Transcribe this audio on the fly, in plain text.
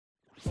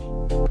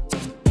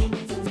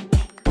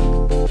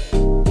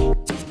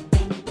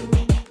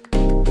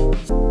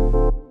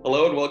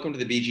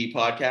the BG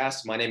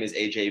podcast. My name is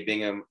AJ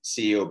Bingham,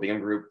 CEO of Bingham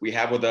Group. We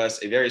have with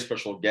us a very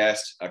special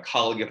guest, a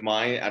colleague of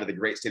mine out of the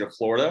great state of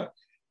Florida,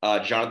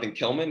 Jonathan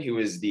Kilman, who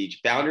is the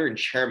founder and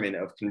chairman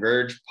of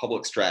Converge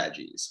Public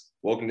Strategies.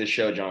 Welcome to the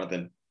show,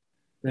 Jonathan.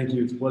 Thank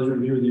you. It's a pleasure to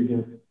be with you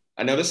again.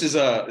 I know this is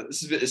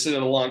a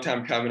long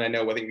time coming. I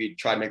think we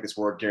tried to make this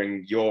work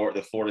during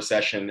the Florida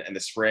session in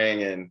the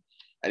spring, and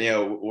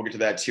we'll get to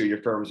that too.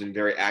 Your firm's been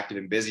very active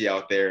and busy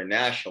out there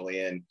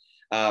nationally, and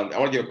I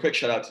want to give a quick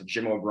shout out to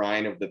Jim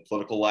O'Brien of The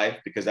Political Life,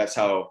 because that's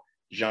how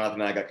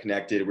Jonathan and I got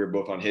connected. We were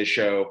both on his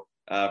show.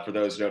 For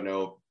those who don't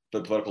know,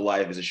 The Political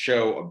Life is a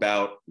show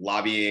about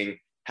lobbying,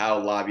 how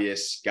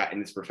lobbyists got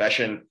in this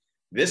profession.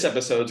 This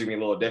episode is going to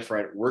be a little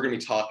different. We're going to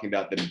be talking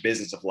about the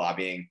business of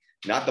lobbying,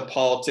 not the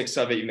politics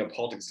of it.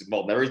 Politics is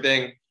involved in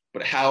everything,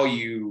 but how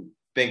you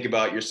think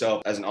about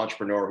yourself as an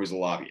entrepreneur who's a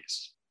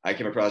lobbyist. I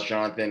came across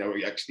Jonathan, or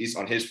at least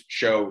on his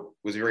show,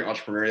 was very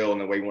entrepreneurial in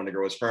the way he wanted to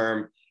grow his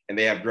firm. And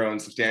they have grown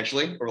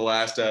substantially over the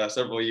last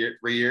 3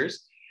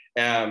 years.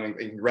 And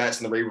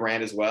congrats on the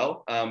rebrand as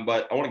well.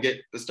 But I want to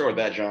let's start with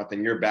that,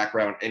 Jonathan, your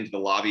background into the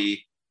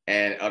lobby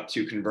and up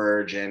to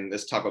Converge. And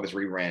let's talk about this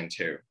rebrand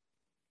too.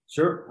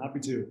 Sure, happy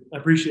to. I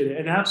appreciate it.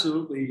 And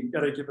absolutely got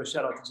to give a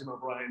shout out to Jim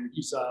O'Brien.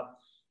 He's a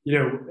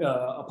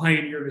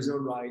pioneer in his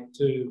own right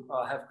to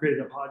have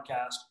created a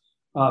podcast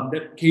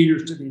that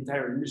caters to the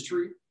entire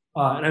industry.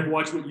 And I've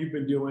watched what you've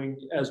been doing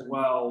as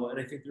well. And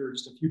I think there are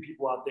just a few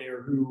people out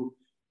there who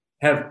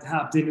have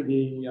tapped into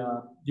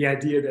the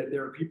idea that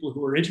there are people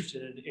who are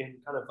interested in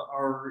kind of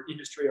our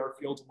industry, our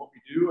field, and what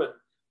we do,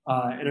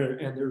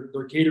 and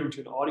they're catering to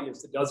an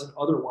audience that doesn't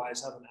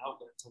otherwise have an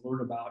outlet to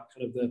learn about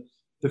kind of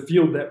the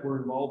field that we're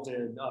involved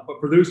in. But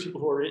for those people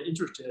who are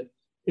interested,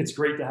 it's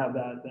great to have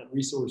that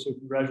resource. So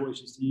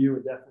congratulations to you,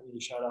 and definitely a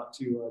shout out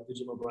to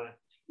Jim O'Brien.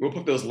 We'll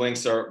put those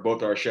links to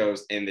both our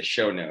shows in the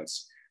show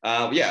notes.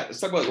 Let's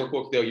talk about real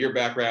quick though, your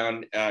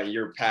background,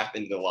 your path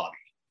into the lobby.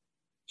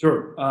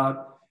 Sure.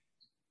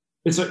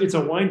 It's a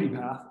windy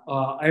path.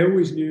 I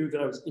always knew that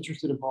I was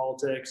interested in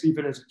politics,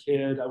 even as a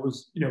kid.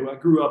 I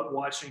grew up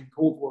watching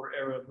Cold War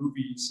era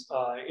movies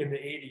in the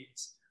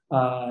 80s,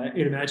 and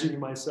imagining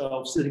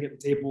myself sitting at the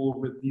table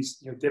with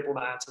these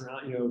diplomats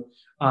around,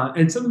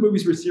 and some of the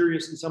movies were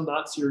serious and some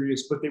not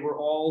serious, but they were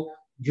all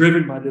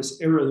driven by this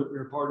era that we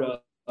were part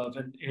of.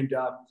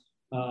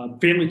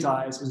 Family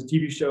Ties was a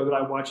TV show that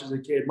I watched as a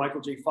kid. Michael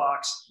J.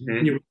 Fox.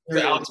 Mm-hmm.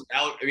 Alex,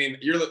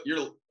 you're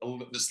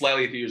just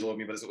slightly a few years older than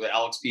me, but it's with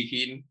Alex P.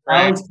 Keaton.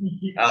 Right? Alex P.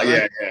 Keaton.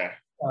 Right? Yeah.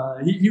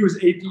 He was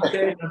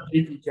APK, and I'm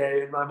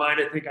APK. In my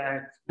mind, I think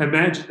I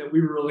imagined that we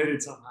were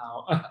related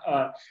somehow.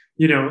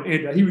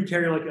 And he would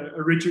carry like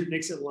a Richard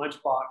Nixon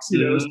lunchbox.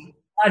 Mm-hmm. So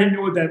I didn't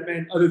know what that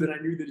meant, other than I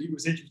knew that he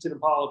was interested in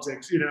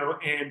politics.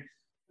 And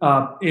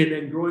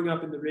then growing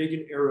up in the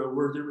Reagan era,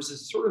 where there was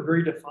this sort of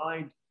very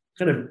defined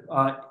kind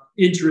of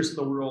interest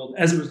in the world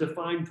as it was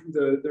defined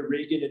through the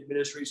Reagan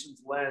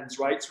administration's lens,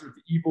 right? Sort of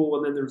the evil,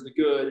 and then there was the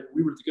good.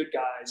 We were the good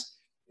guys.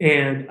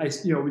 And I,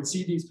 would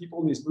see these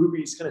people in these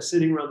movies kind of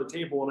sitting around the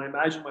table, and I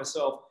imagine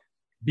myself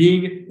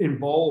being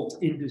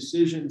involved in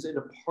decisions and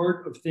a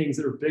part of things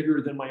that are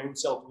bigger than my own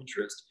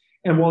self-interest.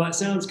 And while that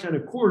sounds kind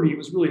of corny, it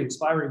was really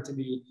inspiring to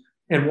me.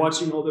 And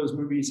watching all those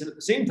movies, and at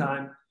the same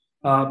time,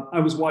 I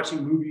was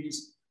watching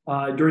movies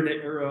during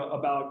that era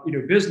about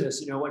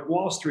business, like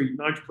Wall Street and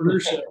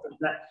entrepreneurship and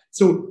that.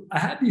 So I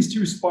had these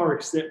two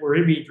sparks that were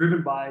in me,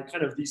 driven by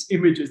kind of these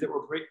images that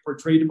were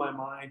portrayed in my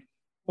mind.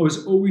 I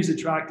was always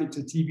attracted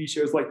to TV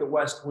shows like The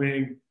West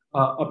Wing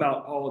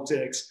about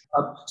politics.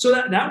 So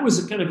that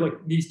was kind of like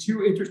these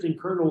two interesting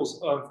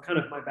kernels of kind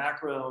of my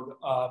background.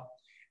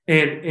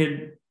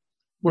 And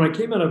when I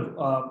came out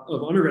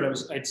of undergrad,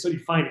 I'd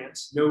studied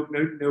finance. No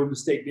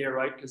mistake there,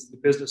 right? Because of the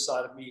business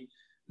side of me.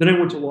 Then I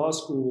went to law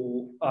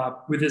school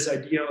with this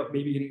idea of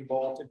maybe getting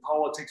involved in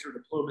politics or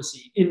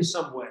diplomacy in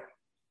some way.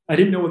 I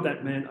didn't know what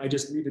that meant. I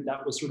just knew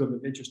that was sort of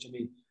of interest to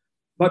me.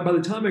 But by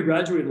the time I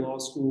graduated law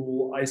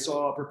school, I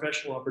saw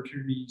professional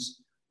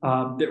opportunities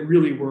that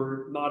really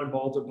were not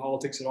involved in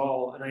politics at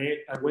all. And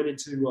I went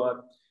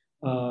into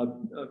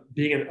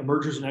being a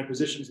mergers and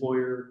acquisitions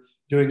lawyer,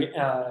 doing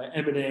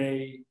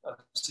M&A,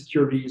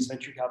 securities,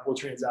 venture capital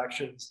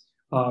transactions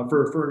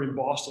for a firm in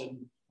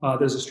Boston.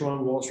 There's a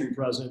strong Wall Street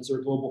presence, or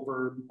a global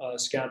firm,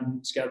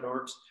 Skadden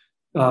Arps.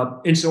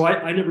 And so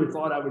I never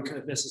thought I would kind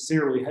of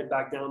necessarily head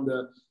back down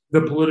the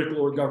political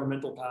or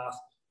governmental path.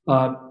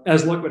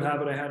 As luck would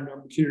have it, I had an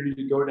opportunity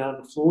to go down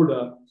to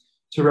Florida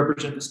to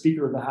represent the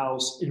Speaker of the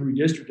House in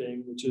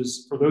redistricting, which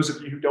is, for those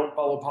of you who don't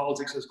follow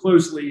politics as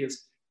closely,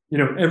 is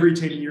every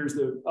 10 years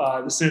the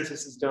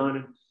census is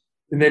done,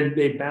 and then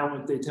they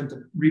attempt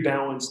to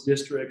rebalance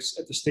districts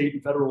at the state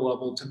and federal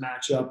level to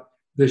match up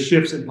the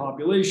shifts in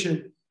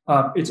population.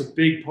 It's a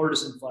big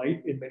partisan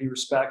fight in many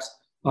respects.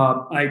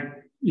 I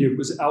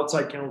was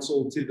outside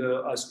counsel to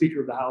the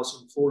Speaker of the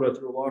House in Florida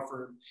through a law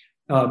firm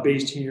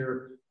based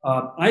here.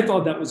 I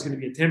thought that was going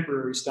to be a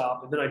temporary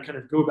stop, and then I'd kind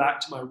of go back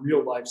to my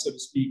real life, so to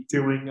speak,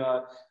 doing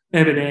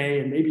M&A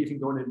and maybe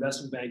even going to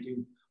investment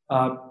banking.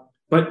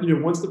 But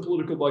once the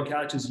political bug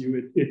catches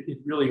you, it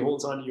really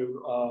holds on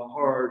you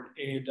hard.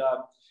 And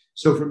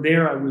so from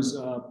there, I was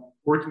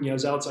working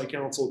as outside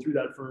counsel through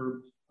that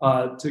firm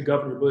to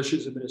Governor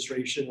Bush's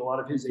administration, a lot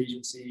of his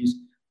agencies.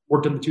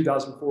 Worked in the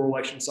 2004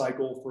 election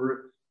cycle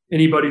for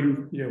anybody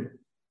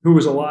who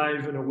was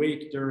alive and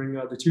awake during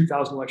the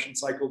 2000 election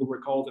cycle to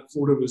recall that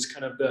Florida was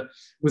kind of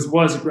was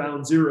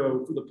ground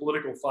zero for the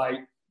political fight.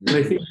 And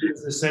I think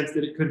there's a sense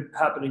that it could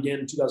happen again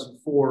in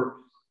 2004.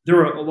 There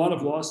were a lot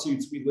of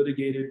lawsuits we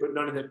litigated, but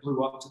none of them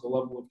blew up to the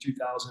level of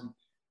 2000.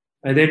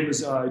 I then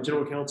was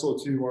general counsel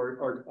to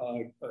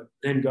our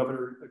then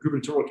governor,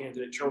 gubernatorial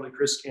candidate, Charlie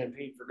Crist's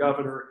campaign for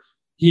governor.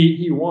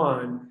 He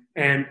won.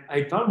 And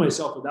I found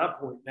myself at that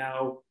point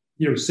now,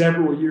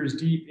 several years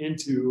deep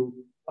into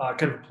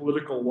kind of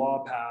political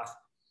law path.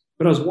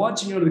 But I was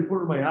watching out of the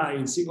corner of my eye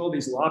and seeing all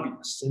these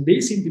lobbyists, and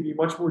they seemed to be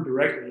much more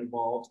directly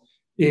involved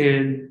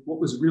in what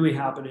was really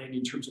happening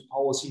in terms of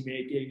policy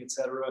making, et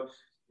cetera.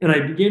 And I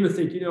began to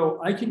think,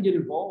 I can get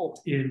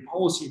involved in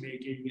policy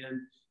making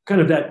and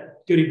kind of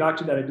that getting back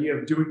to that idea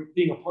of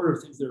being a part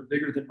of things that are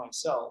bigger than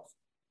myself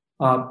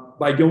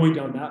by going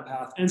down that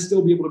path and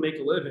still be able to make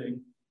a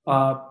living.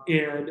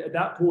 And at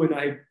that point,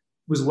 I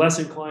was less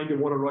inclined to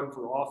want to run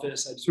for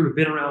office. I'd sort of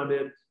been around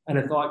it, and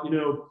I thought,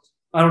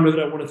 I don't know that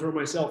I want to throw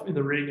myself in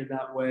the ring in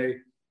that way.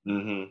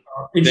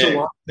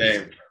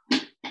 Same.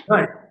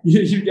 Right,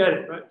 you get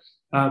it, right?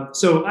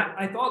 So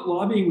I thought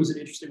lobbying was an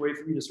interesting way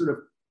for me to sort of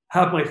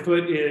have my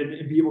foot in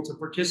and be able to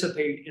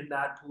participate in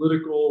that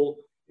political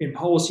and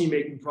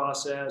policy-making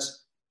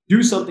process,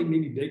 do something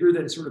maybe bigger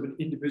than sort of an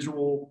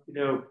individual,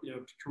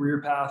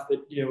 career path that,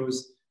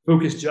 is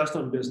focused just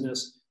on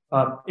business.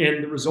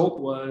 And the result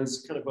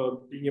was kind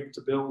of being able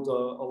to build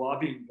a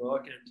lobbying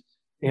book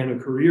and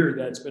a career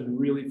that's been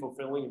really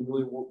fulfilling and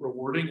really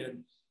rewarding,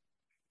 and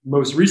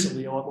most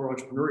recently a lot more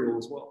entrepreneurial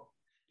as well.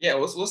 Yeah,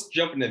 let's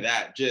jump into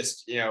that.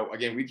 Just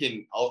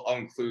again, I'll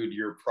include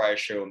your prior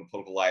show in the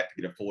political life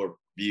to get a fuller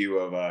view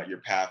of your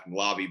path and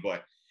lobby.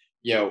 But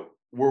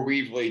where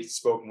we've really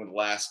spoken with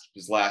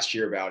last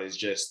year about is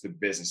just the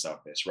business of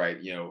this, right?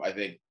 I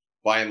think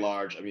by and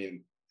large, at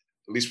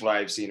least what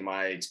I've seen in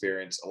my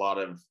experience, a lot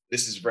of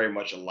this is very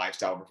much a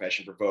lifestyle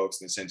profession for folks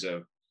in the sense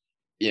of,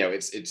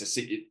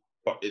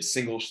 it's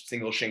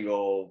single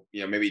shingle,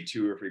 maybe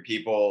 2 or 3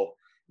 people,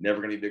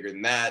 never going to be bigger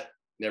than that,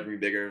 never be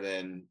bigger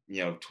than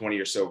 20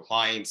 or so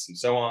clients and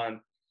so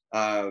on.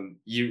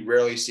 You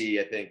rarely see,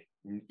 I think,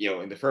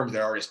 in the firms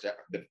that are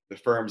the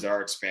firms that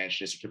are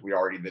expansionists are typically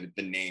already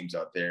the names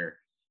out there,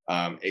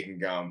 Aiken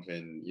Gump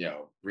and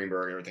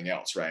Greenberg and everything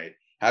else, right?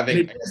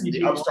 Having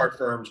the upstart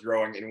firms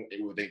growing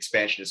with an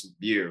expansionist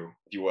view,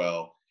 if you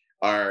will,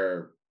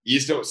 you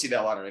just don't see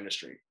that a lot in our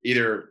industry.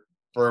 Either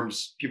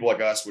people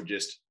like us would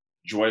just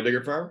join a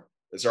bigger firm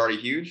that's already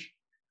huge,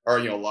 or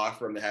a law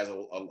firm that has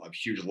a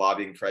huge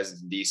lobbying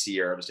presence in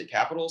DC or other state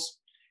capitals,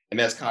 and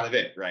that's kind of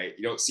it, right?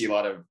 You just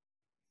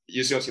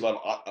don't see a lot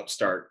of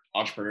upstart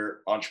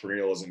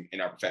entrepreneurialism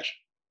in our profession.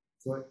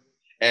 Right.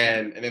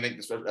 And I think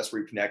that's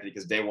where we connected,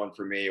 because day one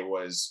for me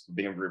was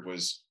Bingham Group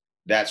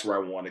that's where I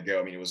wanted to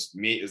go. It was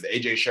the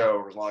AJ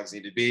show for as long as it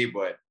needed to be,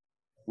 but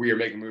we are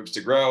making moves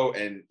to grow.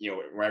 And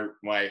when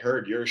I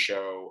heard your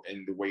show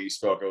and the way you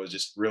spoke,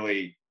 it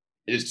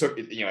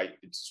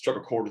struck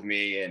a chord with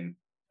me, and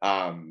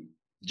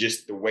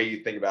just the way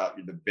you think about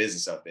the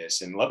business of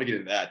this. And love to get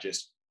into that.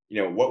 Just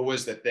what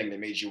was the thing that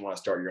made you want to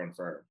start your own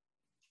firm?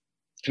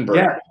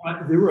 Yeah,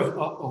 there were a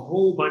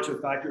whole bunch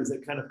of factors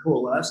that kind of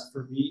coalesced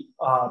for me.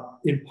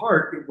 In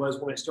part, it was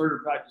when I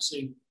started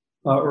practicing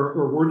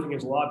or working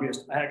as a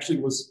lobbyist. I actually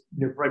was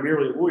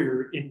primarily a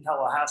lawyer in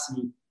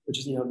Tallahassee, which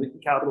is the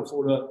capital of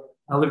Florida.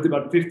 I lived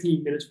about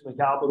 15 minutes from the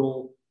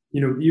capital.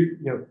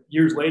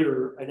 Years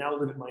later, I now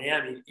live in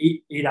Miami,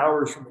 eight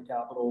hours from the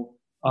capital.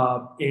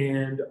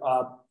 And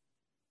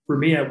for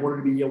me, I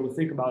wanted to be able to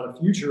think about a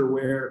future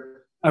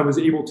where I was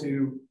able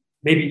to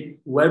maybe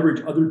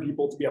leverage other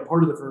people to be a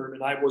part of the firm,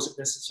 and I wasn't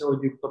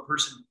necessarily the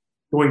person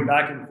going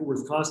back and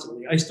forth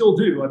constantly. I still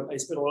do. I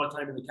spend a lot of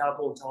time in the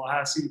capital in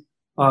Tallahassee,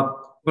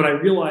 but I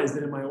realized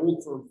that in my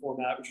old firm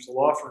format, which was a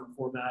law firm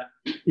format,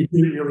 it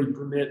didn't really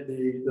permit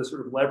the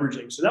sort of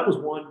leveraging. So that was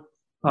one.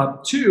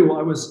 Two,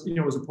 I was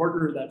a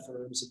partner of that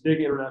firm. It's a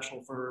big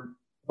international firm,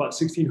 about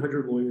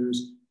 1,600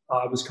 lawyers.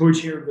 I was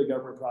co-chair of the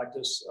government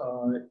practice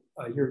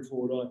here in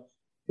Florida,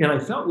 and I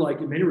felt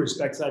like in many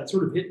respects I'd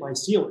sort of hit my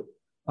ceiling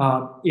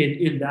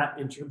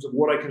in terms of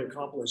what I could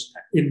accomplish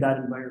in that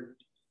environment.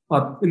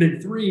 And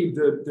then three,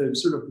 the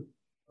sort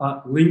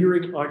of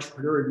lingering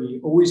entrepreneur in me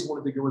always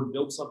wanted to go and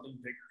build something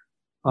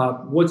bigger.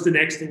 What's the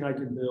next thing I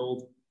can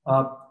build?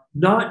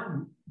 Not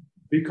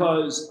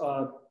because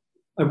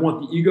I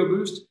want the ego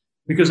boost,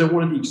 because I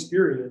wanted the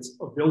experience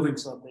of building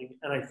something,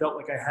 and I felt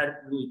like I hadn't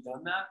really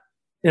done that.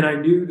 And I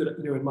knew that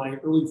in my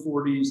early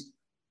 40s,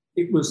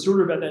 it was sort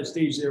of at that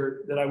stage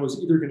there that I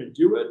was either going to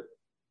do it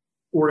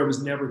or I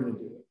was never going to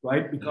do it,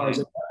 right?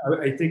 Because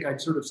I think I'd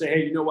sort of say,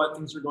 hey, you know what,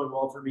 things are going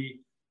well for me.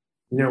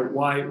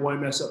 Why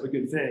mess up a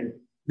good thing?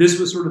 This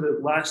was sort of the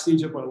last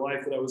stage of my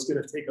life that I was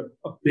going to take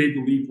a big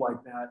leap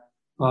like that.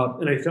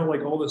 And I felt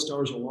like all the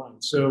stars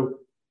aligned. So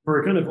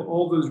for kind of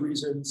all those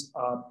reasons,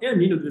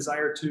 and the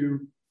desire to,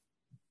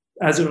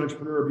 as an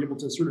entrepreneur, be able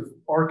to sort of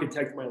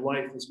architect my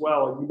life as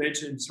well. And you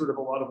mentioned sort of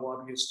a lot of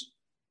lobbyists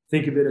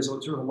think of it as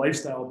a sort of a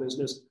lifestyle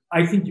business.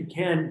 I think you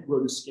can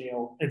grow to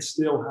scale and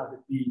still have it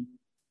be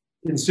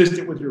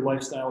consistent with your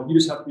lifestyle. You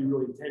just have to be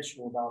really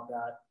intentional about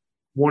that.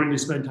 Wanting to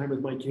spend time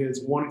with my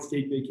kids, wanting to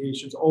take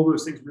vacations, all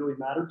those things really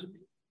mattered to me.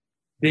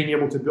 Being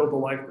able to build a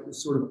life that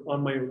was sort of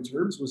on my own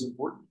terms was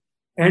important.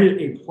 And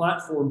a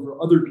platform for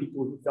other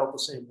people who felt the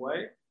same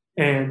way.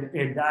 And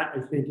that, I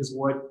think, is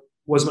what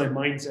was my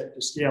mindset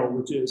to scale,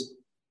 which is,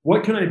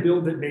 what can I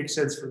build that makes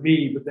sense for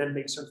me, but then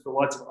makes sense for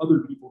lots of other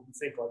people who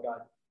think like I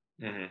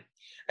do. Mm-hmm.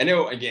 I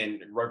know, again,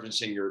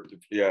 referencing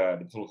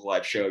the Political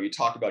Life show, you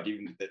talk about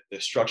even the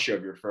structure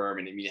of your firm,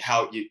 and I mean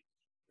how it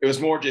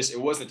was more just,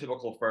 it wasn't a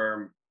typical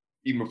firm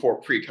even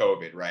before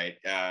pre-COVID, right?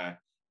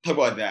 Talk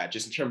about that,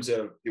 just in terms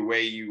of the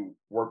way you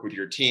work with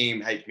your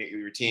team, how you communicate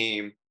with your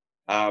team.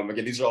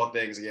 Again, these are all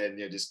things. Again,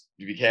 just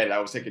if you can, I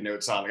was taking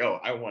notes on like, oh,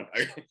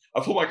 I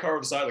pull my car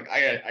over the side, like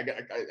I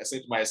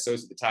said to my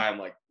associate at the time,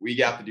 like, we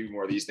got to do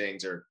more of these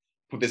things or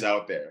put this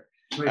out there.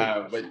 But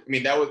I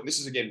mean, this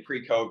is again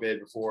pre-COVID,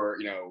 before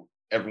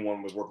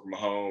everyone was working from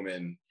home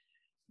and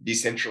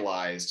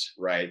decentralized,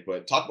 right?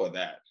 But talk about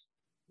that.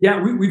 Yeah,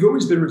 we've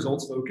always been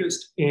results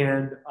focused,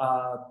 and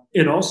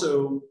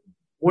also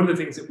one of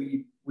the things that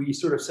we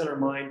sort of set our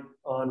mind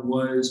on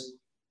was,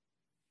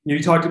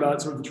 you talked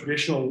about sort of the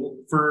traditional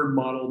firm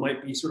model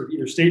might be sort of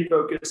either state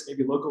focused,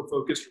 maybe local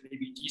focused, or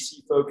maybe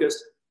DC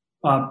focused.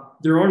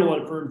 There aren't a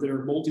lot of firms that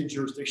are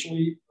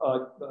multi-jurisdictionally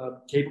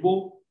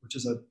capable, which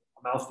is a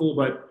mouthful,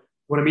 but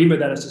what I mean by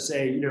that is to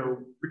say,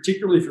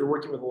 particularly if you're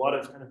working with a lot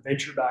of kind of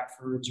venture-backed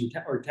firms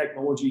or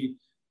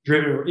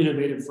technology-driven or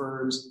innovative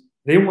firms,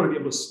 they want to be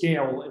able to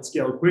scale and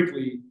scale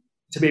quickly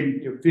to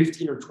maybe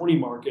 15 or 20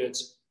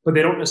 markets, but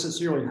they don't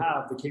necessarily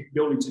have the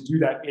capability to do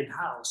that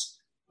in-house.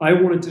 I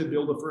wanted to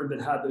build a firm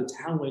that had the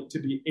talent to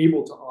be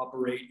able to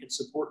operate and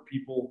support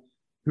people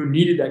who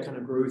needed that kind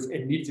of growth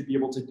and needed to be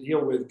able to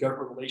deal with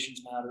government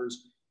relations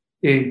matters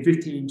in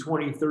 15,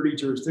 20, 30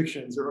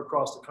 jurisdictions or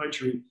across the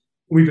country.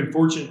 We've been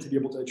fortunate to be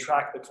able to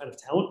attract the kind of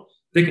talent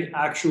that can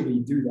actually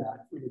do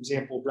that. For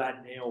example, Brad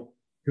Nail,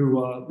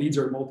 who leads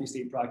our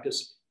multi-state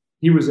practice,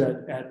 he was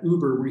at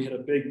Uber, where he had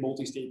a big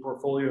multi-state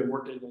portfolio and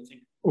worked in, I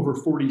think, over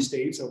 40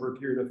 states over a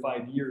period of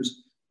 5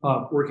 years,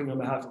 working on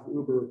behalf of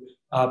Uber.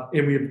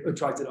 And we have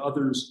attracted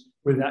others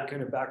with that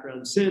kind of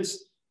background since.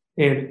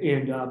 And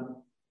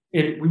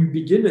when you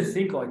begin to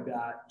think like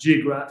that,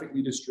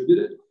 geographically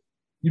distributed,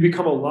 you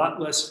become a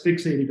lot less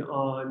fixated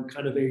on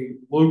kind of a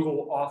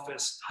local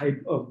office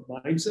type of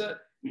mindset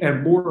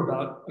and more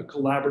about a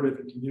collaborative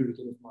and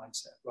communicative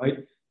mindset, right?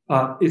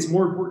 It's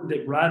more important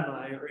that Brad and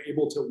I are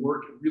able to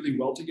work really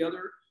well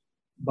together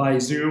by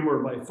Zoom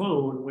or by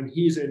phone when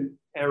he's in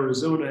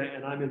Arizona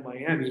and I'm in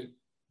Miami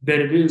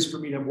than it is for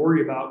me to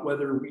worry about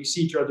whether we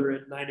see each other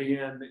at 9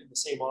 a.m. in the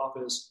same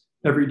office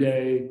every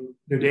day,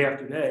 day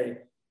after day.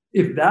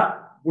 If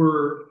that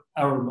were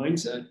our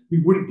mindset,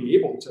 we wouldn't be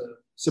able to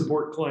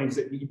support clients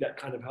that need that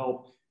kind of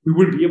help. We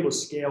wouldn't be able to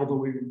scale the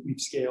way we've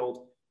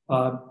scaled.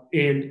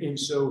 And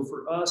so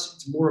for us,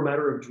 it's more a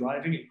matter of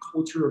driving a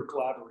culture of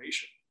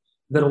collaboration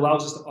that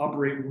allows us to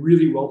operate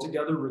really well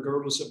together,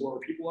 regardless of where our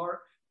people are.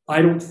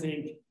 I don't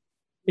think,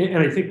 and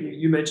I think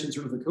you mentioned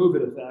sort of the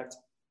COVID effect.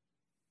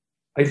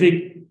 I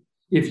think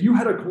if you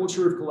had a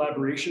culture of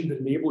collaboration that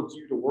enabled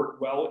you to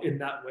work well in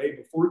that way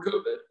before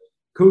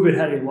COVID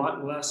had a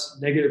lot less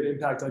negative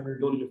impact on your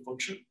ability to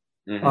function.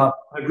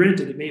 Mm-hmm.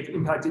 Granted, it may have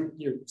impacted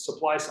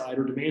supply side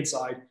or demand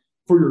side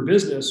for your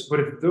business, but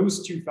if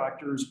those two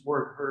factors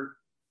weren't hurt,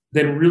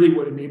 then really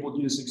what enabled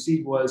you to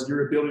succeed was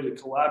your ability to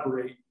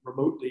collaborate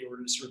remotely or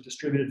in a sort of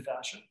distributed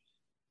fashion.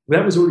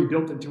 That was already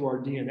built into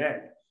our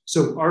DNA.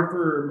 So our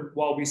firm,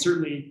 while we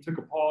certainly took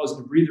a pause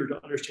and a breather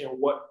to understand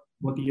what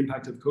the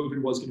impact of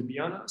COVID was going to be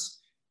on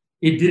us,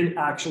 it didn't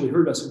actually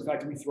hurt us. In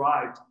fact, we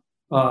thrived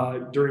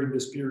during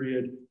this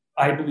period,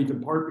 I believe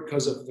in part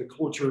because of the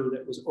culture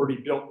that was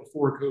already built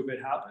before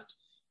COVID happened.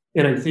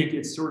 And I think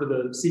it's sort of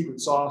the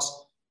secret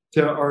sauce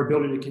to our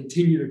ability to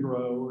continue to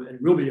grow, and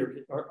will be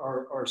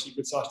our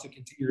secret sauce to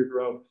continue to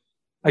grow.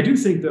 I do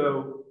think,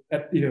 though,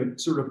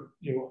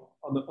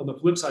 on the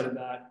flip side of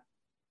that,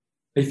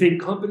 I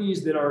think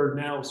companies that are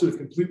now sort of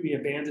completely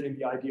abandoning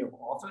the idea of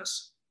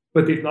office,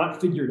 but they've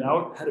not figured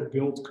out how to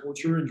build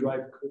culture and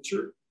drive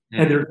culture,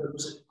 and they're going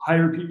to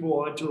hire people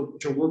on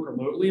to work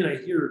remotely. And I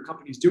hear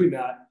companies doing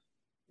that.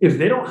 If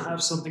they don't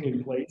have something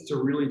in place to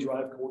really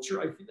drive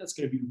culture, I think that's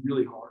going to be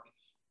really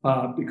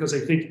hard, because I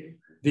think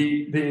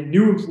the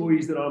new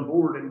employees that are on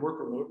board and work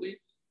remotely,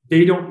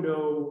 they don't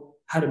know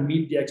how to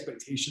meet the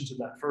expectations of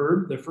that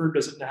firm. The firm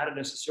doesn't know how to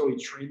necessarily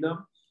train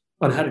them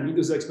on how to meet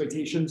those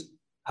expectations,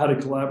 how to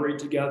collaborate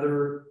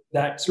together,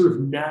 that sort of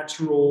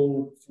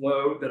natural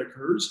flow that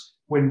occurs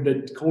when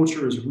the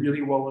culture is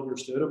really well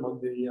understood among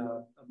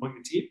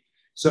the team.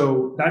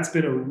 So that's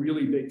been a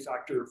really big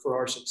factor for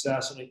our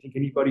success. And I think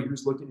anybody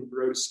who's looking to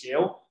grow to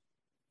scale,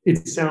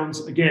 it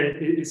sounds, again,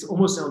 it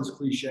almost sounds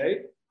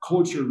cliche,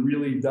 culture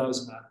really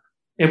does matter.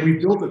 And we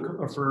built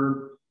a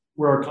firm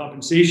where our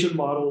compensation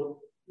model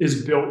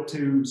is built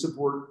to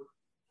support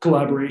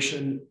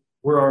collaboration,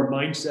 where our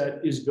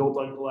mindset is built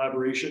on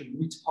collaboration.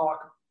 We talk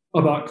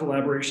about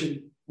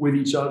collaboration with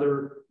each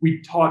other.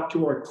 We talk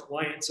to our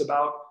clients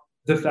about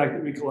the fact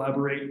that we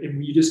collaborate, and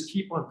we just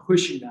keep on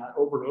pushing that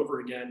over and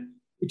over again.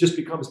 It just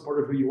becomes part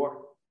of who you are.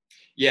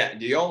 Yeah.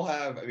 Do y'all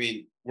have, I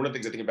mean, one of the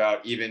things I think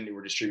about, even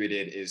we're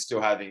distributed, is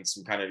still having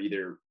some kind of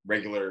either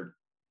regular,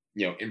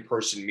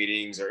 in-person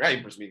meetings, or not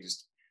in-person meetings,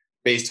 just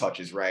base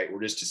touches, right?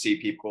 Or just to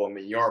see people. I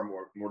mean, you are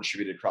more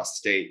distributed across the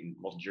state and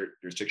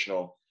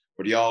multi-jurisdictional,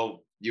 but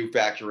you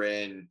factor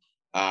in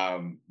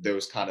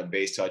those kind of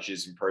base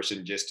touches in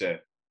person just to,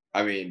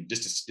 I mean,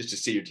 just to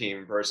see your team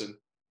in person?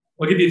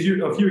 I'll give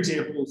you a few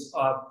examples.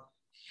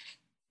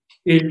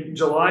 In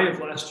July of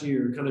last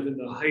year, kind of in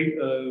the height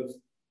of,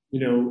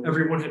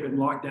 everyone had been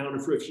locked down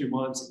for a few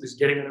months. It was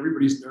getting on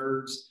everybody's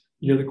nerves.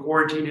 The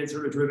quarantine had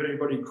sort of driven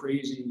everybody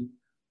crazy.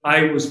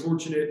 I was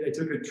fortunate. I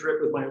took a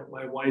trip with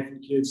my wife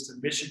and kids to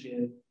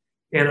Michigan.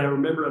 And I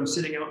remember I'm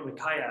sitting out in the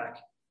kayak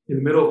in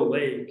the middle of a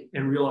lake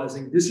and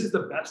realizing this is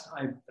the best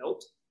I've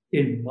felt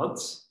in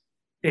months.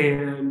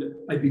 And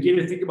I began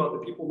to think about the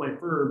people in my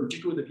firm,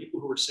 particularly the people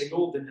who were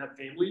single, didn't have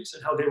families,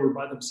 and how they were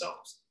by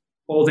themselves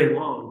all day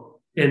long.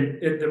 And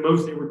the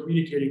most they were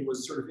communicating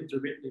was sort of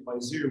intermittently by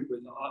Zoom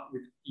with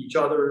each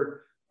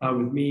other,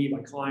 with me,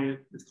 with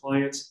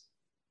clients.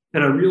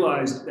 And I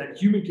realized that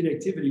human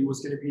connectivity was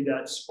going to be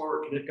that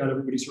spark that got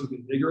everybody sort of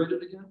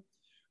invigorated again.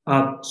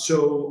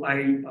 So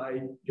I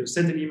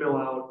sent an email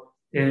out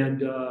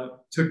and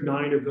took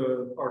 9 of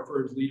our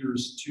firm's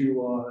leaders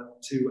to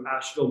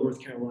Asheville,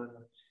 North Carolina.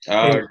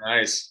 Oh,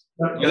 nice.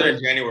 You got there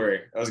in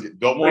January. That was good.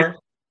 Biltmore?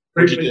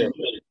 What'd you do?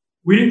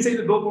 We didn't say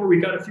the Biltmore. We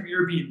got a few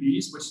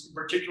Airbnbs, which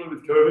particularly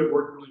with COVID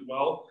worked really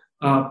well.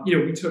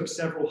 We took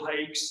several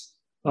hikes.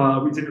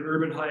 We did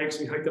urban hikes.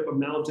 We hiked up a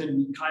mountain.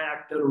 We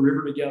kayaked down a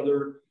river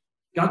together.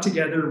 Got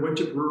together, went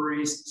to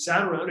breweries,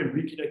 sat around and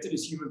reconnected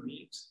as human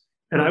beings.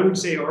 And I would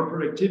say our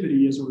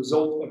productivity as a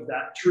result of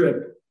that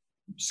trip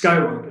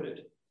skyrocketed.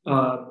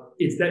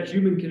 It's that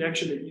human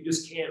connection that you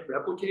just can't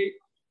replicate.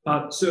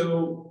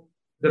 So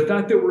the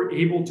fact that we're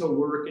able to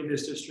work in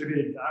this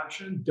distributed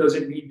fashion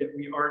doesn't mean that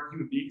we aren't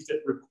human beings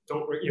that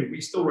we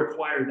still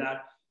require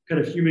that kind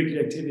of human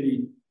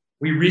connectivity.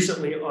 We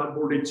recently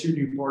onboarded 2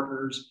 new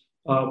partners,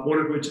 one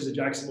of which is a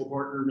Jacksonville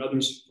partner and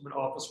others from an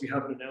office we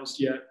haven't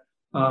announced yet.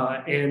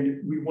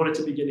 And we wanted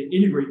to begin to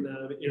integrate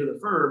them into the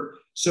firm.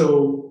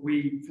 So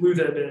we flew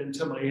them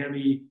into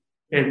Miami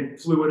and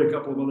flew in a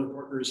couple of other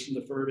partners from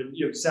the firm,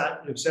 and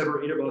sat 7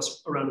 or 8 of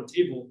us around a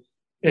table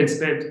and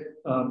spent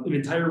an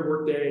entire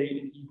workday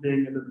and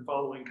evening, and then the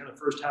following kind of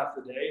first half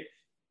of the day,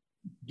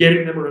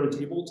 getting them around a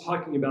table,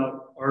 talking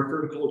about our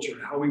firm culture,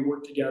 how we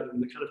work together,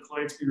 and the kind of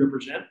clients we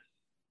represent.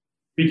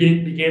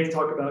 Began to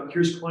talk about,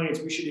 here's clients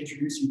we should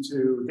introduce you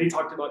to. They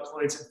talked about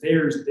clients of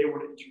theirs that they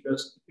want to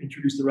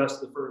introduce the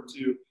rest of the firm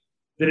to.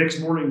 The next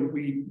morning,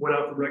 we went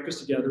out for breakfast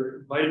together,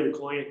 invited a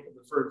client of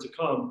the firm to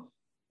come.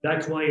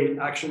 That client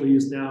actually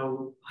is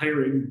now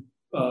hiring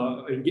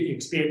and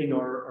expanding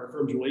our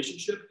firm's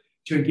relationship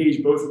to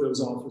engage both of those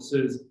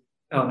offices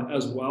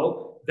as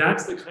well.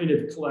 That's the kind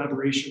of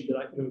collaboration that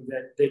I know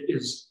that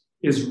is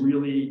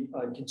really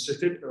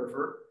consistent in our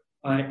firm.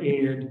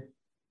 And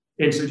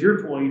so to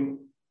your point,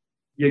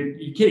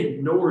 you can't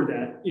ignore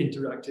that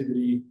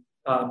interactivity.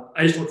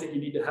 I just don't think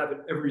you need to have it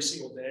every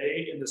single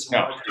day in this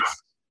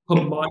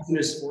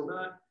homogenous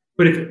format.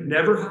 But if it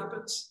never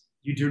happens,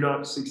 you do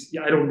not succeed.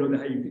 I don't know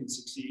how you can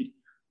succeed.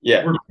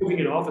 Yeah, we're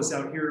moving an office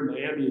out here in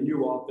Miami, a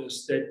new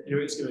office that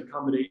is going to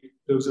accommodate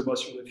those of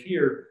us who live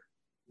here.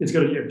 It's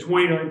going to be a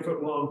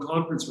 29-foot long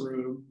conference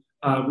room,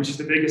 which is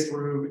the biggest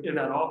room in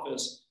that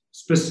office,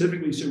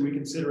 specifically so we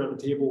can sit around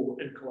the table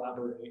and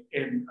collaborate.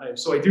 And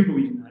so I do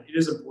believe in that. It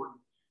is important.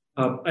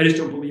 I just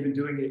don't believe in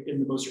doing it in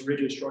the most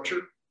rigid structure,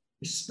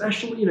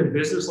 especially in a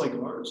business like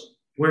ours,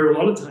 where a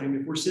lot of time,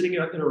 if we're sitting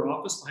in our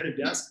office behind a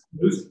desk,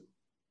 losing.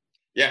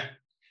 Yeah,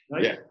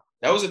 right? Yeah,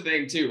 that was a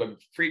thing too. Like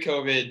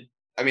pre-COVID,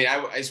 I mean,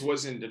 I just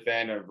wasn't a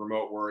fan of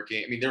remote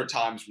working. I mean, there were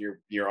times when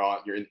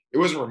it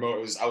wasn't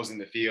remote. I was in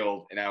the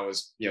field, and I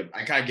was,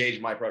 I kind of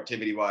gauged my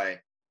productivity by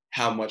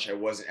how much I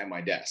wasn't at my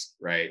desk,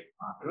 right?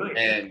 Right.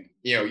 And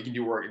you can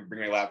do work,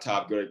 bring your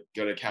laptop, go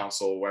to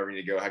council, wherever you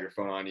need to go, have your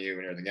phone on you,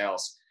 and everything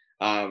else.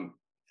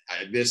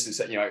 This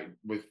is,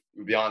 with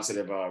the onset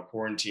of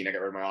quarantine, I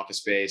got rid of my office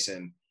space,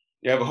 and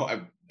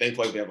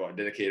thankfully we have a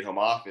dedicated home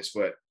office.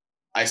 But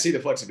I see the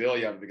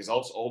flexibility of it because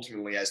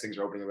ultimately, as things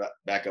are opening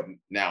back up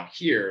now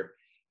here,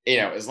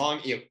 as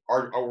long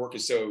our work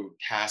is so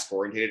task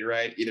oriented,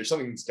 right? Either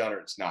something's done or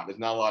it's not. There's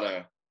not a lot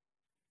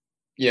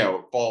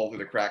of fall through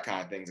the crack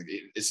kind of things. Like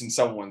it's in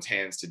someone's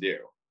hands to do,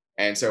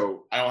 and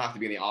so I don't have to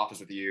be in the office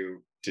with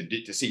you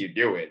to see you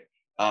do it.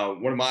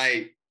 One of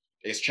my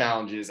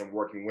challenges I'm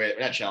working with,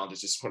 not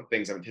challenges, just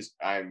things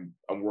I'm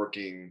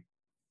working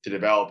to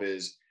develop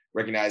is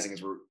recognizing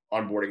as we're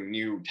onboarding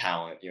new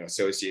talent,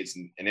 associates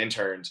and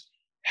interns.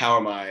 How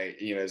am I,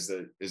 as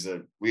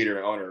a leader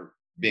and owner,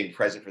 being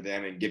present for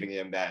them and giving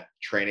them that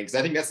training. Because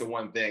I think that's the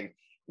one thing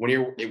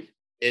when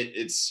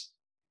it's,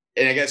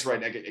 and I guess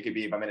right, it could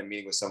be if I'm in a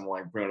meeting with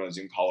someone, bring on a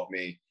Zoom call with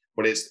me,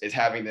 but it's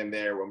having them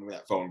there when we're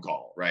that phone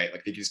call, right?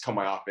 Like they can just come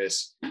to my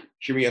office,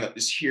 hear me,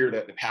 just hear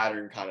the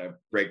pattern kind of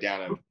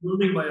breakdown of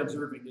learning by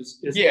observing is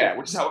which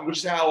is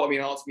how I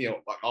mean,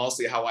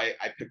 honestly, how I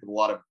picked up a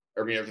lot of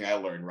everything I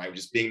learned, right?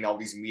 Just being in all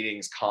these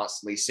meetings,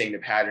 constantly seeing the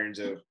patterns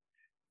of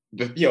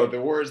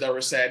the words that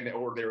were said and the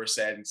order they were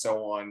said and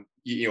so on,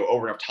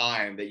 over enough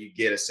time that you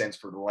get a sense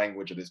for the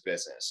language of this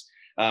business.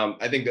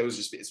 I think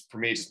for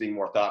me, just being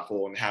more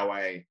thoughtful in how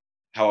I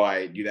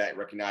do that,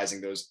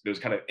 recognizing those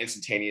kind of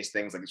instantaneous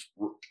things, like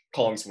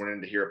calling someone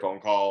in to hear a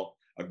phone call,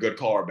 a good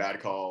call or a bad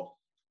call.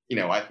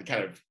 I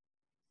kind of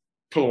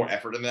put a little more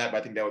effort in that, but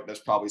I think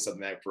that's probably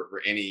something that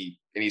for any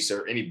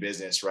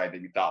business, right, to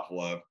be thoughtful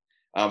of.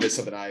 It's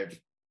something I've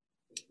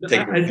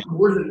taken. I think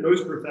more than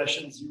most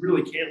professions, you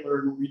really can't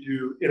learn what we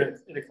do in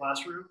a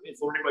classroom.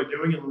 It's learning by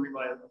doing and learning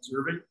by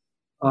observing.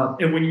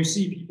 And when you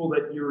see people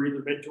that you're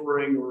either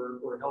mentoring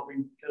or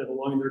helping kind of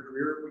along in their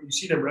career, when you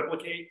see them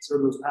replicate sort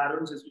of those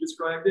patterns as you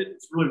described it,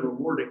 it's really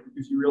rewarding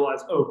because you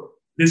realize, oh,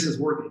 this is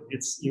working.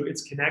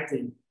 It's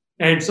connecting.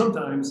 And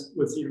sometimes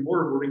what's even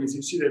more rewarding is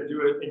you see them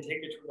do it and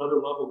take it to another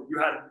level that you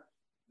hadn't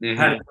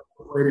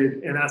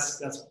incorporated, and that's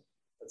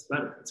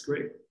better. That's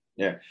great.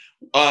 Yeah,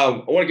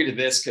 I want to get to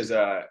this because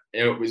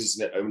it was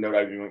a note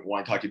I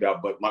want to talk to you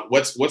about. But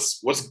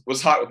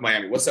what's hot with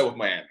Miami? What's up with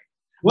Miami?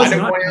 I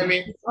know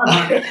Miami.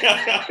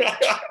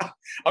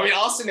 I mean,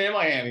 Austin and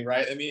Miami,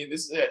 right? I mean,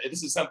 this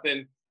is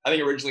something I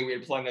think originally we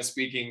had planned on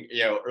speaking,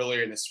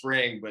 earlier in the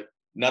spring, but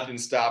nothing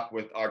stopped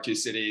with our two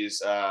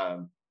cities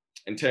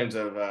in terms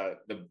of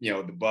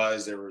the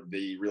buzz, there were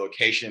the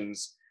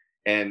relocations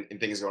and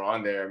things going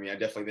on there. I mean, I've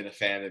definitely been a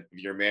fan of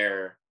your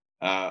mayor.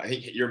 I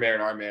think your mayor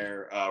and our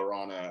mayor were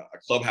on a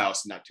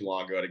clubhouse not too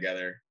long ago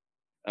together.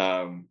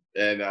 So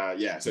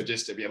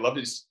just I'd love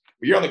to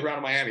you're on the ground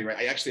in Miami,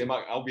 right?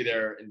 I'll be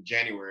there in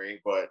January,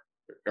 or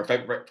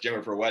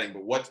January for a wedding.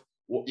 But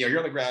you're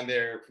on the ground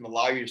there from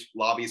the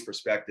lobbyist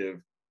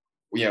perspective.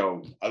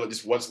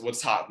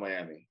 What's hot in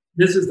Miami?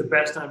 This is the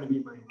best time to be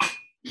in Miami.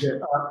 Yeah.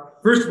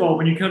 First of all,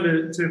 when you come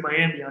to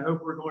Miami, I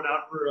hope we're going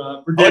out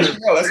for dinner.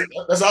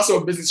 That's also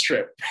a business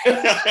trip.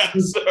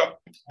 First,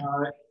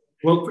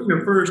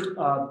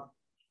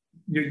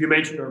 you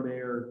mentioned our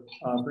mayor,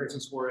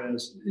 Francis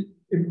Suarez.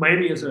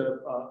 Miami is a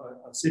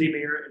city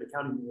mayor and a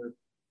county mayor.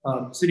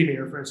 City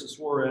mayor Francis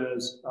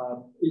Suarez.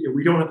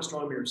 We don't have a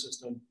strong mayor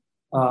system.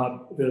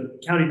 The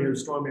county mayor is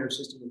a strong mayor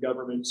system of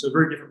government, so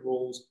very different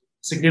roles.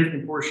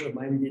 Significant portion of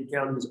Miami-Dade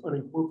County is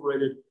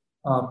unincorporated,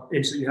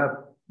 and so you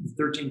have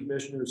 13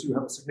 commissioners who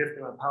have a significant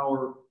amount of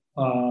power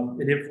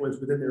and influence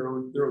within their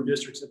own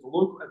districts. At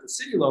the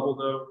city level,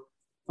 though,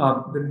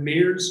 the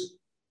mayor's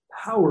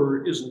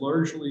power is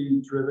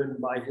largely driven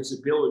by his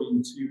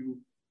ability to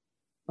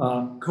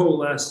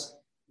coalesce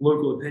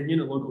local opinion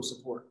and local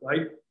support,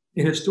 right?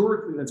 And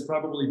historically, that's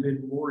probably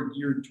been more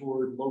geared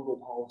toward local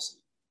policy.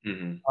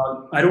 Mm-hmm.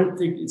 I don't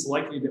think it's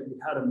likely that we've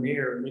had a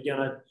mayor, and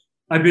again,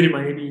 I've been in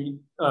Miami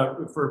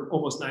for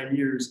almost 9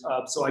 years,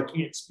 so I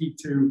can't speak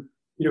to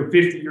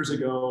 50 years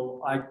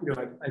ago. I've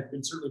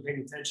been certainly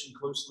paying attention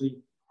closely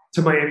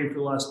to Miami for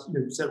the last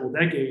several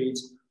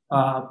decades,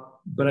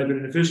 but I've been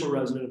an official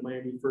resident of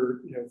Miami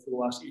for the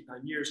last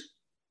 8-9 years.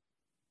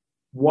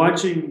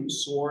 Watching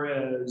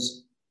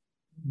Suarez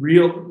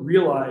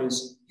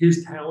realize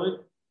his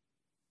talent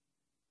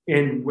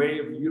and way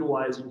of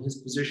utilizing his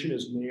position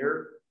as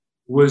mayor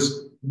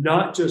was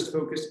not just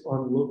focused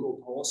on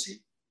local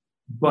policy,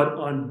 but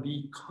on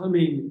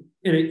becoming,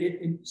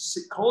 and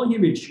calling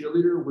him a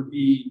cheerleader would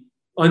be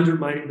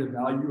undermining the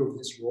value of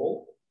his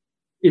role.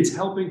 It's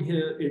helping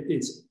him,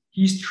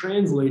 he's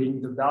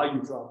translating the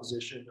value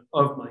proposition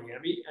of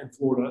Miami and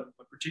Florida,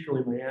 but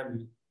particularly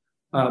Miami,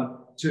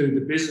 to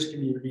the business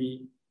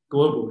community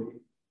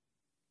globally.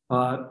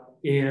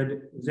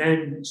 And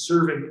then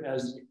serving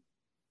as the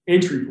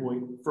entry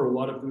point for a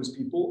lot of those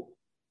people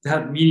to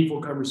have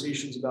meaningful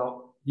conversations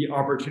about the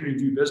opportunity to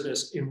do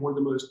business in one of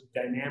the most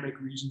dynamic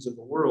regions of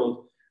the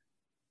world,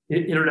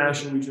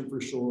 international region for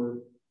sure,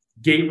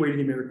 gateway to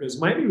the Americas.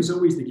 Miami was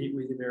always the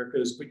gateway to the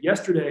Americas, but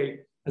yesterday,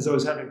 as I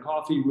was having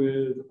coffee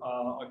with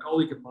a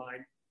colleague of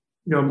mine,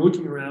 I'm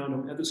looking around,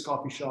 I'm at this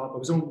coffee shop. I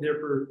was only there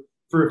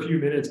for a few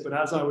minutes, but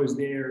as I was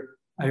there,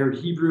 I heard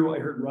Hebrew, I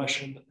heard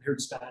Russian, I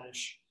heard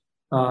Spanish.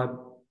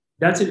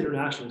 That's an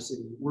international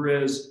city.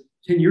 Whereas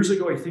 10 years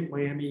ago, I think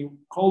Miami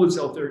called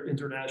itself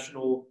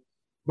international,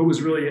 but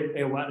was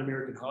really a Latin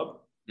American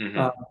hub.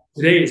 Mm-hmm.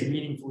 Today is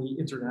meaningfully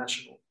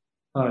international.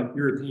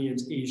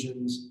 Europeans,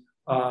 Asians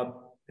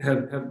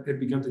have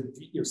begun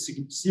to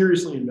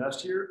seriously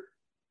invest here.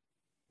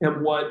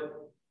 And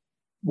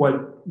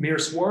what Mayor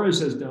Suarez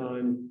has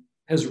done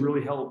has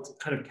really helped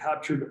kind of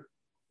capture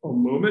a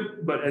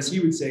moment. But as he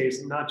would say,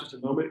 it's not just a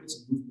moment,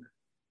 it's a movement.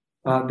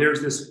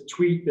 There's this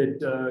tweet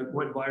that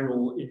went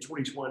viral in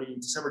 2020,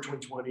 December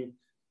 2020,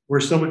 where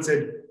someone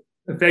said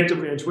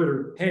effectively on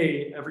Twitter,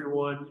 "Hey,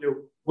 everyone,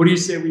 what do you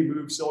say we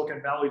move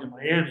Silicon Valley to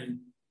Miami?"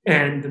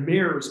 And the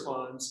mayor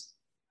responds,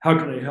 How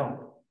can I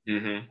help?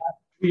 Mm-hmm.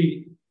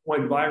 We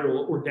went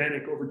viral,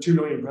 organic, over 2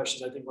 million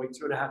impressions, I think like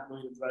 2.5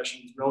 million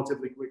impressions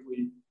relatively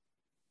quickly.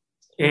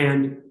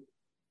 And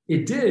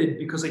it did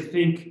because I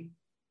think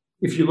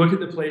if you look at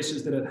the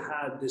places that have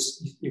had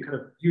this kind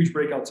of huge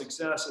breakout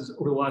successes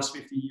over the last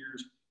 50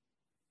 years,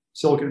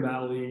 Silicon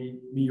Valley,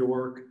 New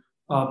York,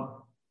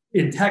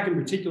 in tech in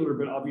particular,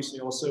 but obviously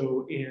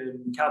also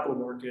in capital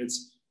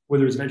markets,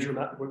 whether it's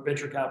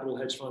venture capital,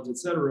 hedge funds, et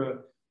cetera,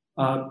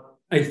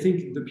 I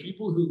think the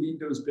people who lead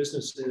those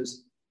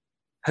businesses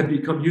have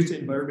become used to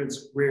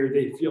environments where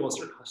they feel a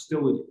certain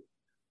hostility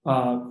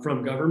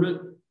from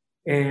government,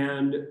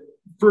 and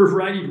for a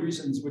variety of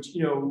reasons, which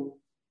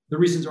the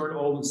reasons aren't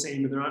all the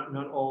same and they're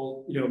not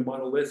all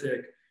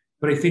monolithic.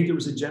 But I think there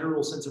was a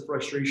general sense of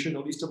frustration,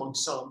 at least among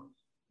some,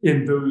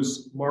 in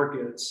those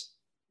markets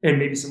and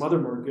maybe some other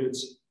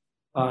markets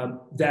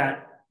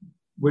that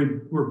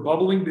were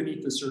bubbling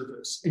beneath the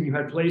surface. And you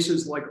had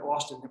places like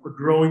Austin that were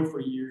growing for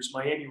years,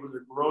 Miami where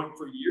they're growing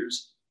for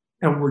years,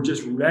 and were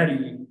just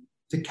ready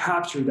to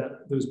capture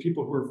those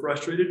people who are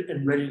frustrated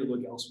and ready to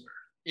look elsewhere.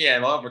 Yeah,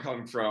 a lot of them are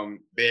coming from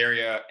Bay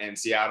Area and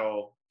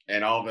Seattle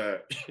and all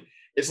the.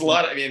 It's a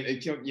lot. I mean,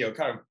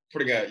 kind of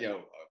putting a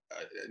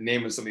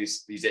name on some of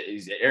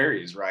these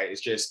areas, right?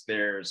 It's just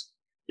there is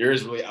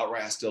really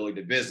outright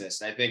hostility to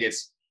business, and I think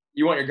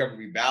you want your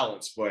government to be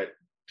balanced, but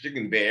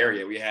particularly in the Bay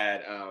Area, we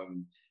had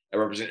a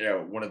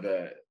representative, one of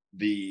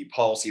the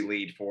policy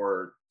lead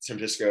for San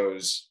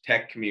Francisco's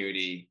tech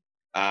community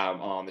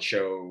on the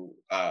show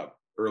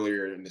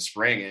earlier in the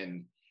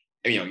spring,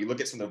 and you look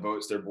at some of the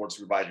votes their board of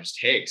supervisors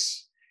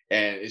takes,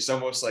 and it's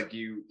almost like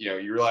you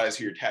realize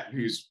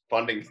who's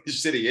funding the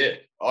city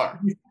are.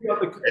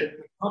 The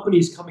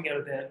companies coming out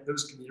of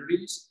those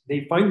communities,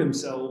 they find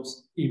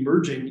themselves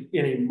emerging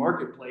in a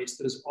marketplace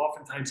that is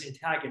oftentimes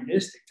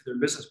antagonistic to their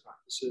business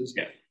practices,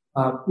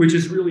 which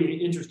is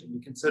really interesting to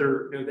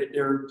consider. That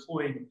they're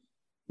employing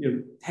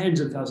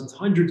tens of thousands,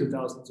 hundreds of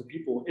thousands of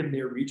people in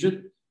their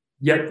region,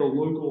 yet the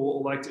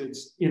local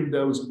electeds in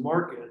those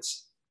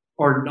markets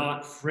are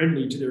not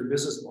friendly to their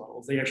business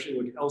models. They actually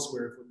look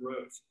elsewhere for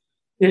growth.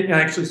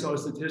 I actually saw a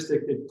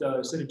statistic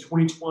that said in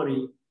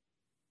 2020,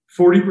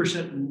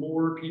 40%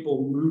 more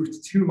people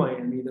moved to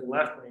Miami than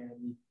left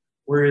Miami,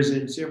 whereas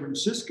in San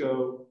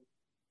Francisco,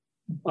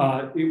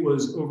 it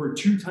was over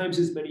 2 times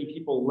as many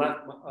people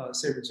left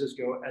San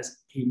Francisco as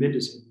came into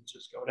San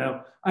Francisco.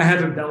 Now, I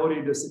haven't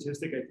validated the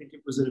statistic. I think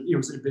it was in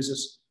a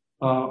business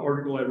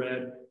article I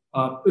read.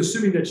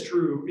 Assuming that's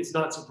true, it's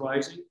not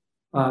surprising.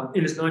 And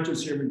it's not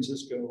just San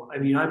Francisco. I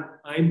mean,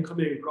 I'm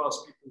coming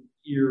across people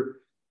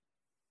here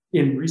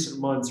in recent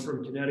months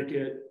from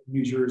Connecticut,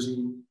 New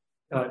Jersey,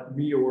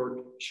 New York,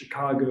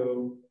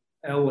 Chicago,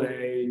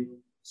 LA,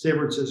 San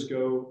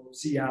Francisco,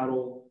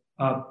 Seattle,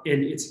 and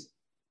it's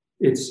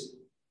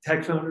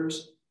tech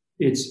founders,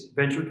 it's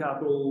venture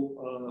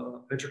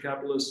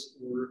capitalists,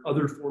 or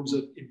other forms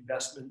of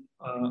investment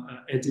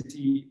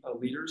entity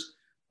leaders,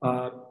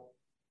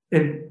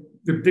 and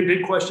the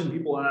big question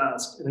people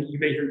ask, and you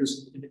may hear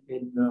this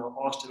in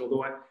Austin,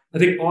 although I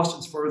think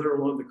Austin's further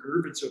along the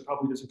curve, and so it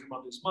probably doesn't come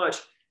up as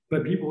much.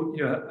 But people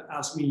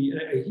ask me,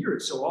 and I hear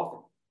it so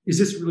often, is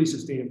this really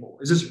sustainable?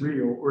 Is this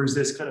real? Or is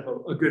this kind of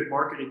a good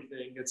marketing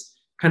thing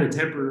that's kind of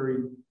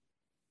temporary?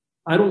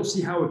 I don't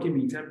see how it can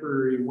be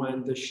temporary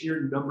when the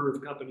sheer number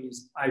of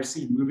companies I've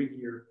seen moving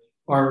here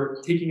are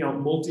taking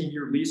out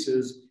multi-year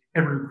leases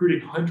and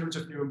recruiting hundreds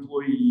of new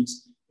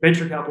employees.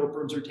 Venture capital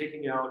firms are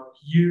taking out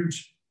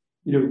huge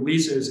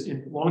leases,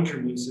 in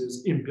long-term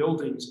leases in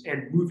buildings,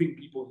 and moving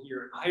people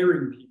here and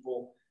hiring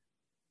people.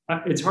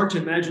 It's hard to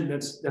imagine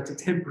that's a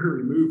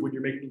temporary move when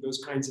you're making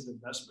those kinds of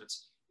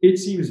investments. It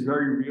seems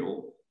very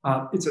real.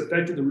 It's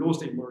affected the real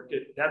estate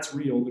market. That's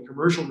real. The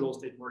commercial real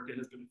estate market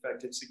has been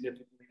affected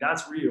significantly.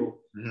 That's real.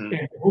 Mm-hmm.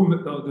 And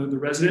the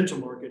residential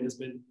market has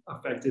been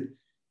affected.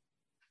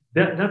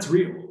 That's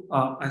real.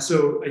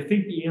 So I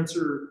think the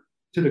answer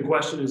to the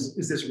question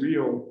is this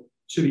real?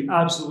 Should be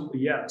absolutely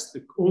yes.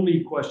 The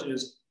only question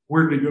is,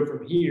 where do we go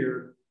from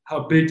here? How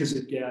big does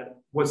it get?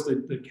 What's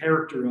the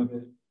character of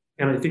it?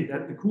 And I think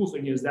that the cool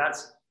thing is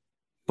that's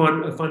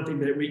a fun thing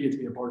that we get to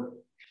be a part of.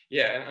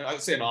 Yeah, and I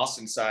would say on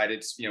Austin side,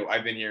 it's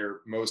I've been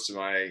here most of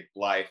my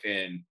life,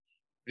 and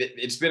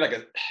it's been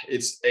like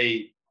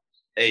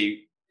a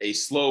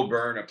slow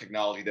burn of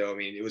technology, though. I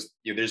mean, it was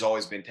there's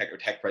always been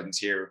tech presence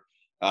here,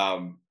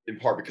 in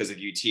part because of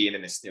UT and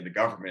then the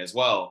government as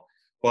well.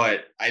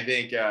 But I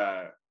think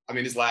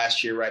this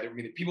last year, right? I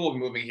mean, people have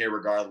been moving here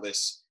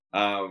regardless.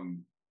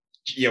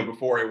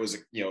 Before it was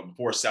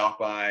before South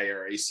by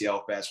or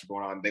ACL Fest were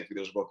going on. Thankfully,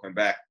 those are both coming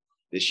back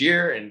this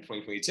year in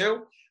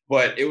 2022.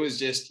 But it was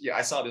just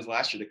I saw this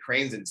last year. The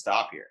cranes didn't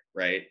stop here,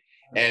 right?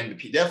 And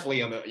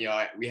definitely on the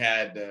we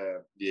had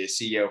the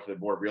CEO for the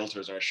board of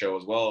realtors on our show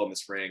as well in the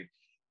spring.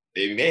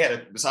 They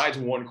had besides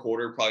one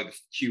quarter, probably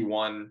the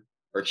Q1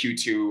 or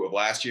Q2 of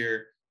last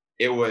year.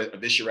 It was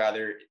this year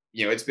rather.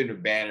 It's been a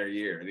banner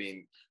year. I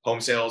mean, home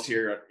sales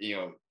here.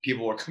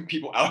 People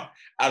out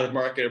of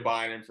market are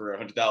buying them for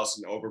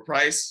 $100,000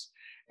 overpriced,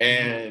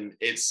 and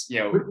it's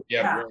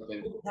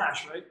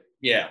cash, right?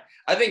 Yeah,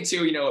 I think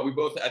too.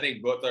 I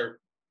think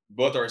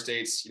both our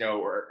states,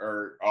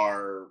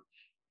 are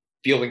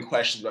fielding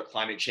questions about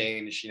climate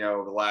change.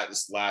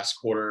 This last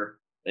quarter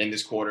and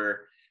this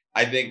quarter.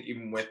 I think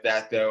even with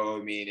that though,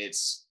 I mean,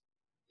 it's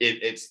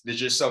there's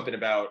just something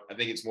about, I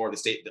think it's more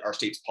our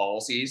state's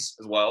policies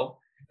as well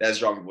that's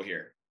drawing people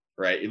here,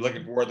 right? You're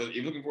looking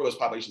for those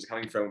populations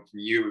coming from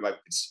you.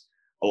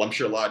 I'm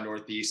sure a lot of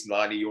Northeast and a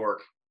lot of New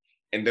York,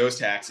 and those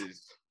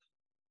taxes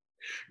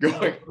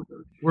going.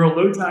 We're a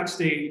low tax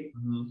state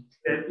Mhm.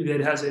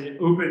 that has an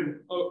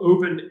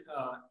open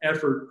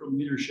effort from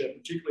leadership,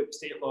 particularly at the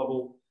state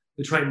level,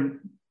 to try and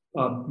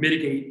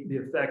mitigate the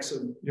effects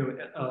of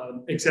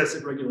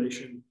excessive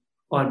regulation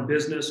on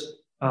business.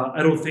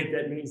 I don't think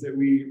that means that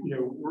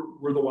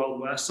we're the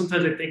Wild West.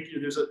 Sometimes I think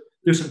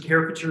there's some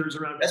caricatures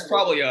around. That's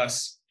probably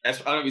us. I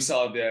don't know if you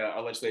saw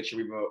our legislature.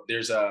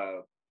 There's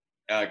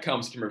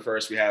come September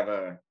 1st, we have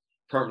a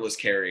permitless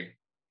carry.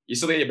 You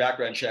still need a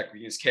background check. We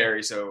can just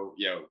carry. So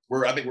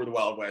I think we're the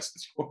Wild West at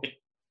this point.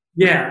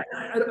 Yeah,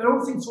 I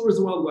don't think Florida's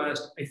the Wild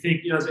West. I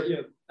think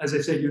as I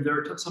said, there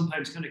are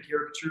sometimes kind of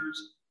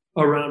caricatures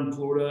around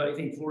Florida. I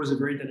think Florida's a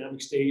very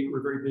dynamic state. We're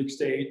a very big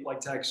state, like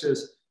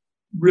Texas,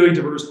 really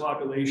diverse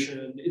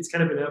population. It's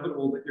kind of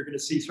inevitable that you're going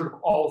to see sort of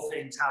all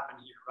things happen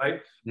here,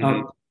 right?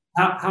 Mm-hmm.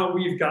 How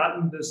we've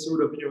gotten this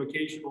sort of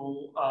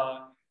occasional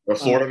the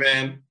Florida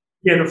man.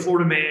 Yeah, the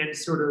Florida man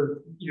sort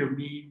of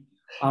meme.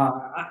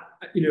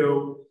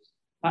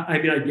 I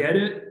mean, I get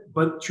it,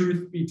 but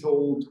truth be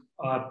told,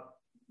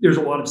 there's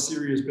a lot of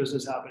serious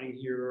business happening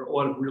here, a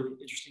lot of really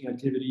interesting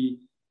activity,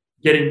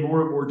 getting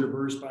more and more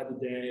diverse by the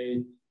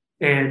day.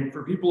 And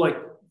for people like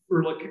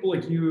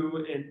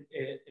you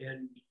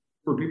and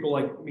for people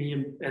like me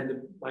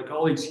and my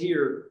colleagues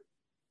here,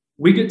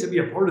 we get to be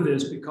a part of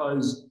this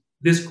because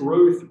this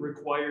growth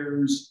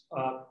requires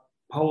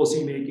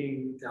policy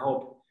making to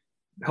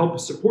help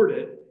support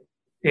it,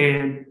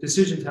 and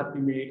decisions have to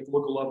be made at the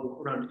local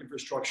level around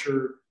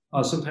infrastructure,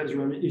 sometimes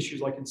around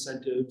issues like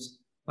incentives,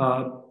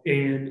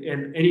 and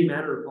any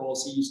manner of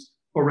policies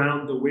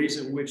around the ways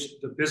in which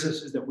the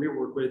businesses that we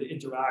work with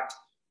interact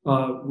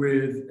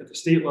with at the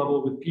state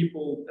level, with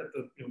people at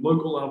the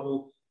local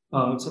level,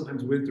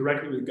 sometimes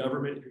directly with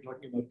government, if you're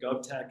talking about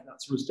GovTech,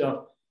 that sort of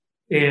stuff.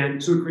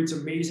 And so it creates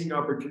amazing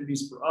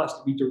opportunities for us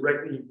to be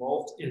directly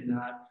involved in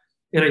that.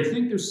 And I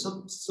think there's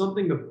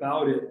something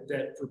about it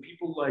that for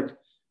people like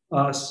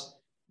us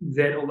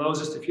that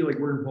allows us to feel like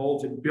we're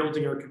involved in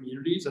building our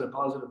communities in a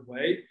positive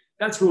way.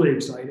 That's really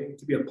exciting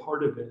to be a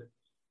part of it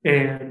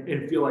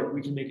and feel like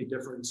we can make a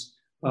difference.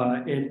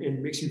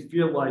 And makes you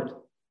feel like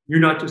you're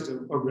not just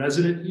a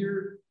resident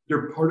here,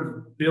 you're part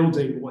of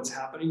building what's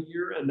happening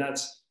here. And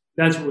that's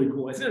really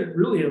cool. I think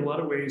really in a lot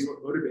of ways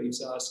what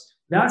motivates us,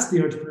 that's the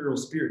entrepreneurial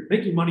spirit.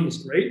 Making money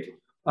is great,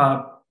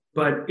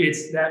 but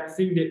it's that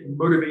thing that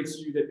motivates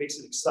you, that makes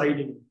it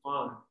exciting and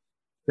fun.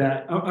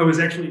 That I was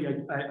actually,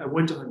 I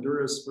went to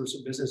Honduras for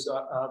some business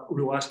over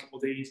the last couple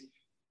of days,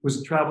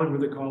 was traveling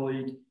with a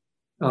colleague.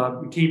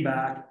 We came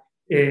back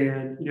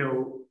and,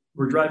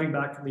 we're driving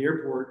back from the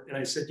airport. And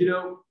I said,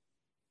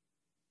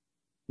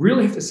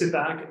 really have to sit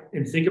back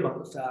and think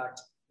about the fact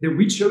that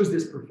we chose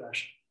this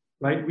profession,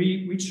 right?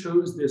 We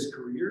chose this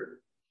career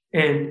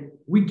and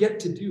we get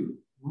to do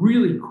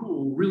really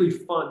cool, really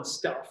fun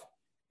stuff.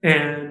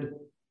 And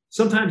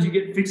sometimes you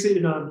get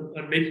fixated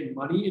on making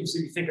money. And so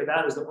you think of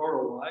that as the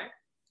ROI.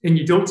 And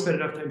you don't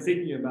spend enough time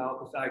thinking about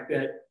the fact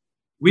that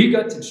we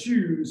got to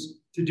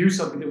choose to do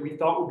something that we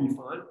thought would be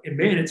fun. And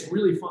man, it's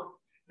really fun.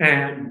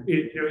 And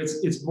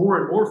it's more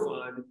and more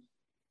fun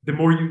the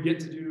more you get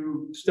to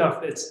do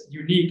stuff that's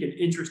unique and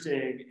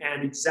interesting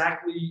and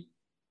exactly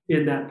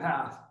in that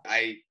path.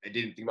 I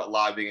didn't think about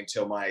lobbying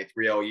until my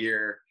 3L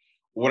year,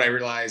 when I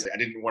realized I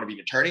didn't want to be an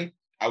attorney.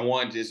 I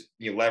wanted to just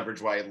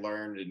leverage what I had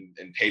learned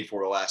and paid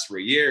for the last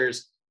 3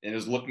 years. And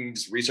was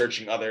just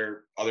researching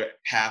other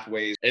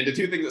pathways. And the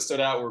two things that stood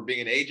out were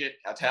being an agent,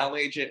 a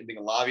talent agent, and being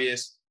a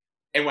lobbyist.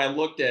 And when I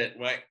looked at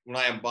when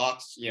I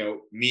unboxed,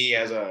 me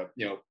as a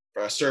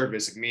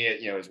service, like me,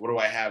 is what do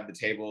I have at the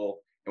table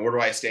and where do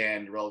I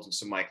stand relative to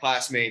some of my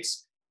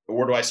classmates, or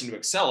where do I seem to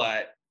excel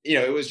at?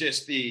 It was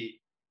just the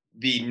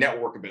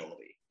network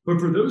ability.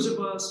 But for those of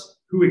us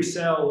who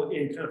excel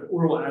in kind of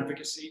oral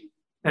advocacy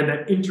and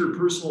that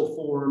interpersonal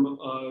form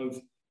of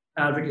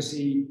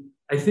advocacy,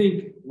 I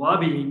think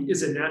lobbying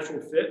is a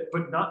natural fit,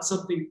 but not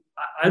something.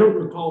 I don't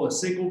recall a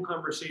single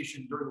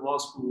conversation during law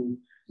school.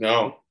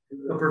 No.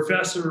 A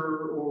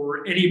professor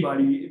or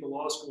anybody in the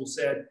law school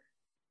said,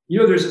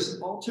 there's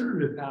this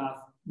alternative path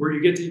where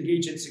you get to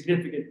engage in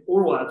significant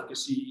oral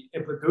advocacy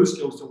and put those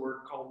skills to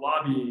work called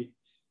lobbying.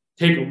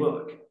 Take a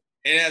look.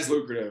 And as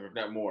lucrative, if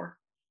not more.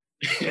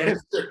 Yeah.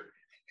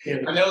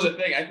 And that was the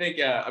thing. I think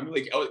I'm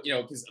really,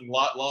 because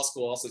law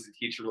school also as a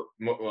teacher,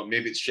 well,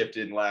 maybe it's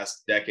shifted in the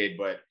last decade,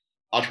 but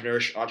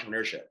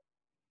entrepreneurship,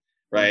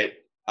 right?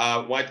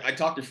 When I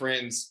talked to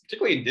friends,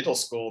 particularly in dental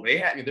school,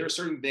 there were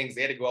certain things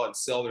they had to go out and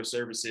sell their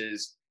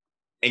services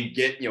and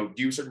get,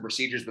 do certain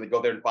procedures, but they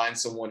go there and find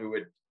someone who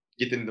would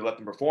get them to let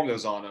them perform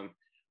those on them.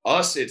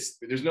 Us,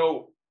 there's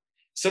no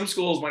some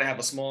schools might have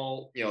a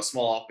small,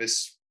 small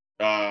office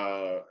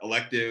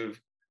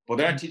elective, but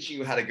they're not teaching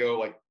you how to go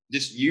like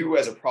just you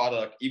as a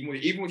product, even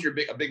with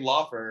a big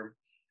law firm.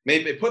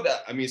 Maybe they put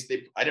that. I mean,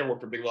 I didn't work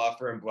for a big law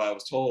firm, but I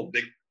was told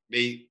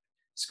big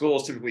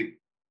schools typically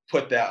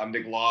put that on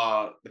big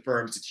law the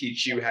firms to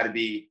teach you how to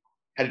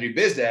do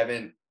biz dev.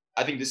 And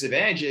I think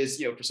disadvantage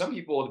is, for some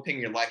people,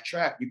 depending on your life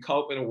track, you come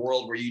up in a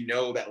world where you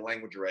know that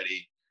language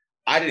already.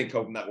 I didn't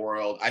cope in that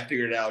world. I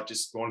figured it out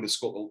just going to the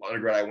school,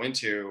 undergrad I went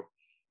to,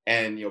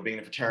 and being in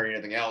a fraternity and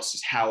everything else,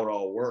 just how it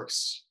all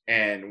works.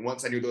 And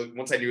once I knew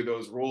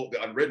those rules,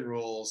 the unwritten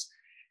rules,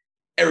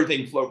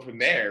 everything flowed from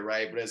there,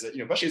 right? But as a,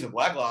 especially as a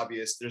black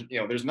lobbyist,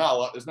 there's not a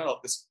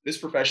lot. This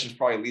profession is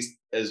probably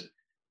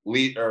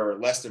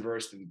less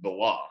diverse than the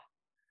law,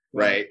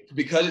 right?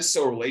 Because it's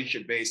so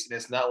relationship based, and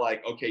it's not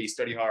like, okay, you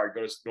study hard,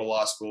 go to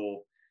law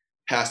school,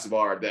 pass the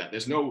bar.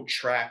 There's no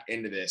track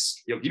into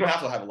this. You don't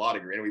have to have a law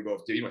degree, and we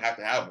both do. You don't have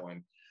to have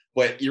one.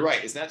 But you're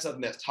right, it's not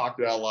something that's talked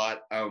about a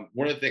lot.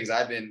 One of the things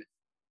I've been,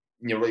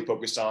 really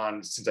focused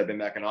on since I've been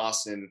back in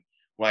Austin,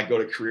 when I go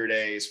to career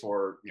days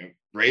for,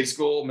 grade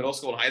school, middle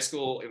school, and high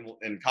school,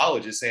 and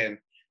college, is saying,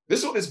 this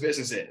is what this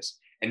business is.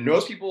 And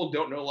most people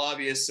don't know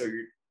lobbyists, so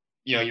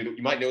you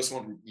might know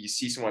someone, you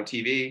see someone on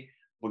TV.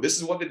 Well, this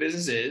is what the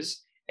business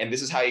is, and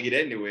this is how you get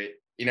into it.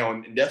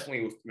 And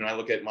definitely when I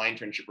look at my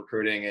internship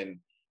recruiting and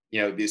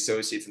the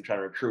associates I'm trying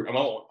to recruit, I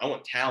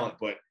want talent,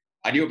 but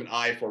I do have an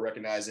eye for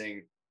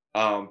recognizing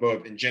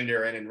both in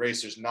gender and in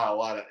race. There's not a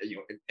lot of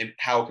and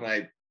how can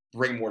I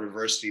bring more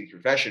diversity in the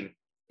profession,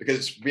 because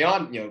it's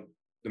beyond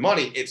the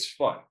money. It's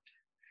fun.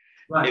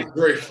 Right. It's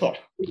very fun.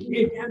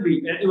 It can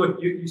be. And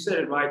look, you said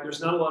it right.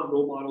 There's not a lot of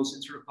role models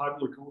in sort of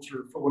popular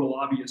culture for what a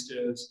lobbyist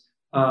is.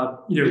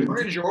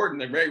 Vernon Jordan,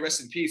 like, very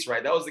rest in peace,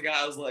 right? That was the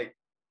guy. I was like,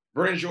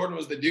 Vernon Jordan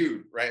was the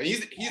dude, right? He's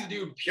the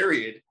dude,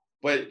 period.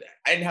 But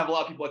I didn't have a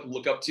lot of people I could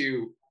look up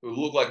to who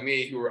look like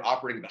me, who were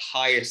operating at the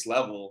highest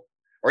level,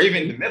 or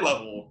even the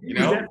mid-level,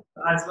 The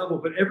highest level.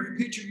 But every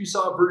picture you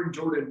saw of Vernon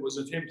Jordan was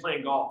of him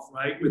playing golf,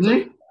 right?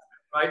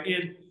 Right.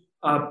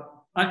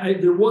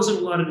 And there wasn't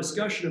a lot of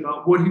discussion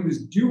about what he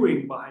was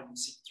doing behind the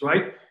scenes,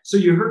 right? So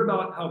you heard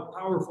about how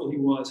powerful he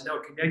was and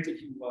how connected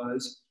he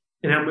was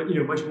and how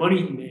much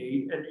money he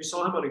made, and you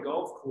saw him on a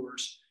golf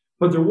course.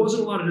 But there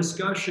wasn't a lot of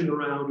discussion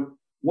around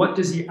what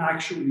does he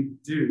actually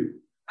do?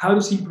 How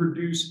does he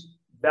produce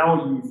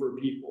value for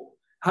people?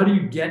 How do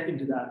you get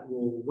into that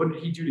role? What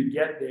did he do to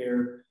get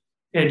there?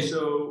 And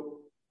so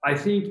I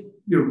think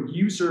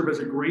you serve as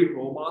a great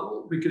role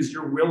model because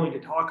you're willing to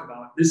talk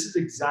about, this is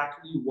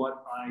exactly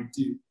what I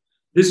do.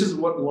 This is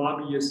what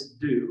lobbyists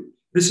do.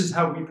 This is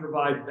how we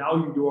provide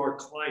value to our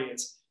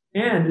clients.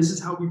 And this is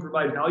how we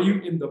provide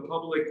value in the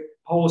public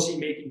policy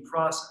making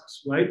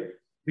process, right?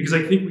 Because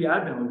I think we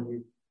add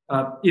value.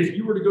 If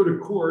you were to go to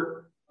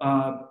court,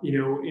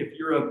 if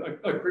you're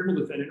a criminal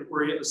defendant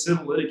or a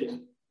civil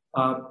litigant,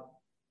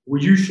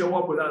 would you show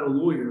up without a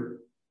lawyer?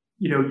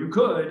 You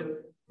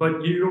could,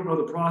 but you don't know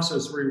the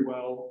process very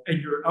well,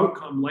 and your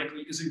outcome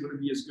likely isn't going to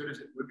be as good as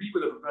it would be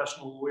with a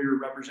professional lawyer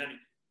representing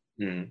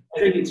you. Mm-hmm. I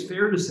think it's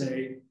fair to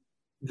say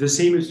the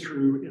same is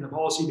true in the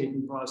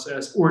policymaking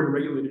process or in a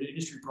regulated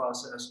industry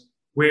process,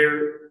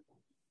 where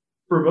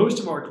for most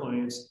of our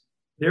clients,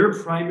 their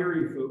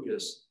primary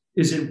focus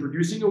is in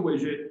producing a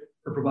widget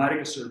or providing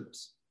a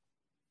service.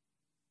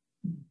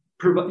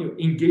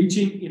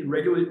 Engaging in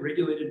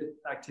regulated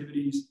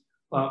activities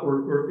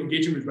or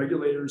engaging with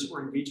regulators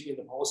or engaging in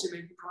the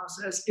policymaking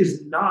process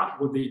is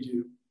not what they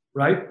do,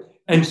 right?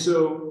 And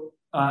so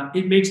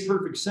it makes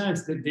perfect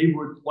sense that they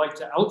would like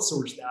to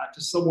outsource that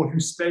to someone who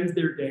spends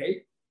their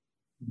day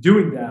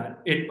doing that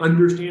and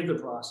understands the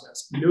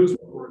process, knows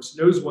what works,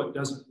 knows what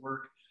doesn't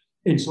work.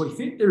 And so I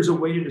think there's a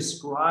way to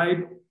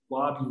describe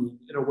lobbying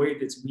in a way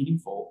that's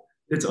meaningful,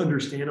 that's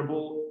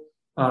understandable,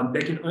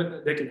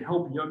 that can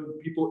help young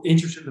people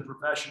interested in the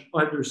profession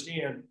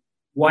understand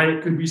why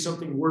it could be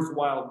something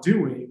worthwhile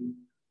doing.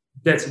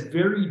 That's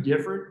very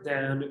different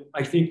than,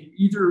 I think,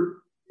 either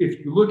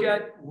if you look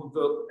at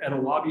a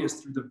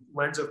lobbyist through the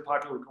lens of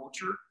popular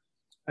culture,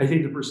 I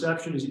think the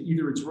perception is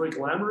either it's really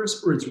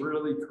glamorous or it's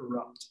really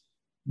corrupt.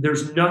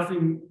 There's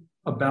nothing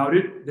about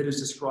it that is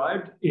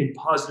described in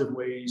positive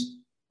ways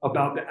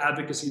about the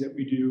advocacy that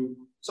we do.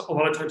 So a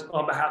lot of times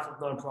on behalf of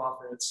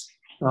nonprofits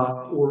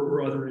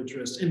or other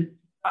interests, and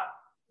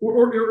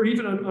or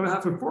even on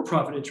behalf of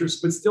for-profit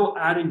interests, but still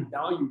adding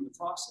value to the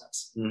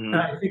process. Mm-hmm. And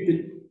I think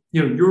that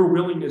your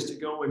willingness to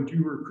go and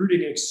do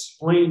recruiting and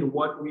explain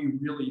what we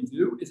really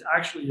do is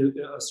actually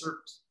a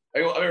service. I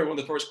remember one of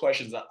the first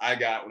questions that I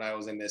got when I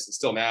was in this, and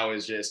still now,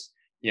 is just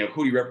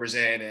who do you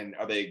represent and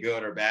are they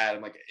good or bad?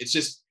 I'm like, I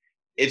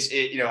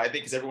think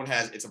because everyone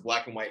it's a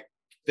black and white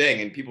thing,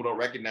 and people don't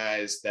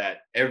recognize that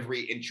every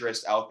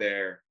interest out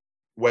there,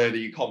 whether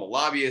you call them a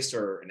lobbyist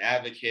or an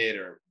advocate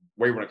or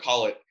what you want to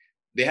call it,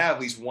 they have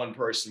at least one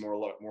person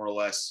more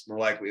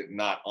likely than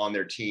not on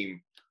their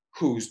team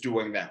who's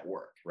doing that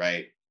work,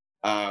 right?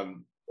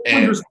 And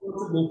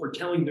responsible for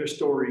telling their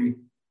story,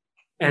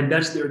 and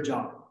that's their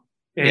job.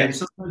 And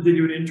sometimes they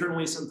do it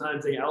internally,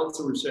 sometimes they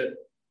outsource it.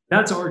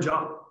 That's our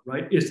job,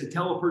 right? Is to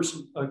tell a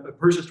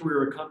person story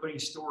or a company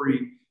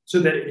story so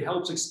that it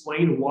helps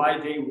explain why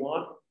they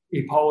want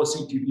a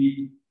policy to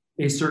be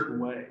a certain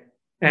way.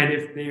 And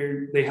if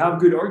they have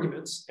good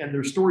arguments and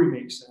their story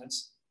makes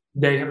sense,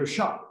 they have a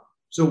shot.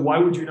 So why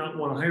would you not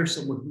want to hire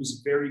someone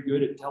who's very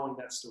good at telling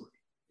that story?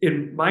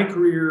 In my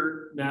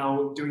career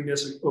now, doing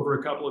this over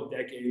a couple of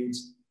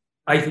decades,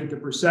 I think the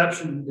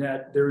perception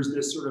that there's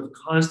this sort of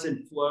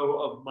constant flow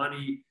of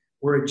money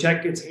where a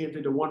check gets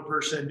handed to one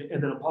person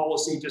and then a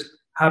policy just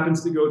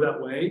happens to go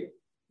that way.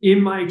 In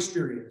my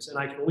experience, and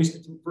I can only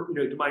speak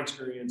to my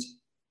experience,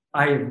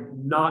 I have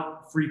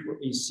not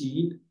frequently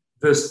seen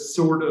this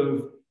sort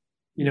of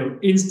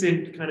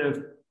instant kind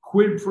of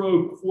quid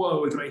pro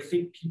quo that I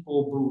think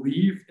people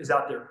believe is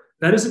out there.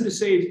 That isn't to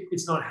say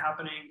it's not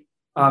happening.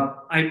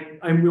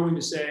 I'm willing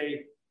to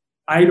say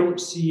I don't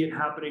see it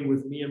happening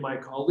with me and my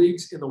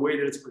colleagues in the way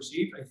that it's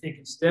perceived. I think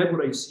instead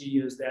what I see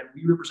is that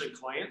we represent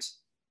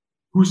clients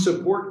who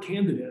support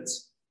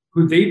candidates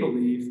who they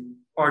believe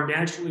are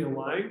naturally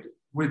aligned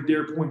with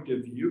their point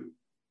of view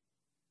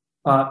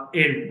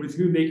and with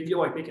whom they feel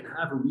like they can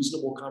have a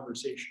reasonable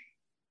conversation.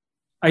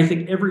 I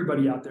think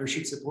everybody out there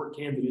should support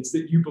candidates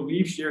that you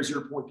believe shares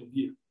your point of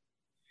view.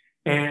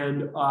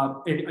 And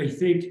I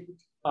think,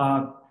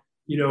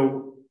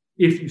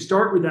 if you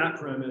start with that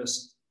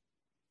premise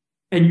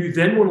and you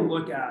then want to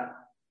look at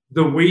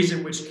the ways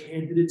in which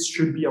candidates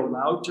should be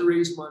allowed to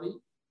raise money,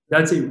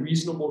 that's a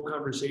reasonable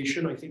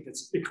conversation. I think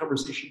that's a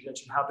conversation that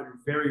should happen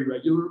very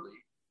regularly.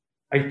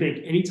 I think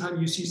anytime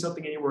you see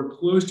something anywhere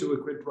close to a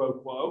quid pro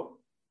quo,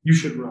 you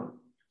should run.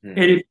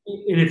 Mm.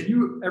 And if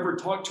you ever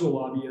talk to a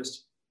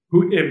lobbyist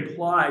who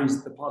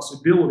implies the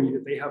possibility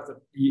that they have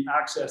the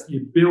access, the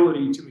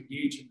ability to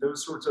engage in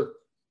those sorts of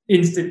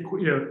instant,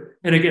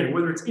 and again,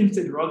 whether it's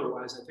instant or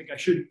otherwise, I think I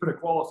should put a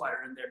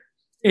qualifier in there.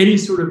 Any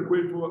sort of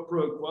quid pro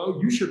quo,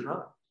 you should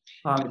run.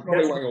 You're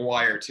probably wearing a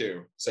wire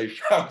too, so you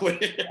probably.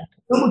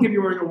 Someone give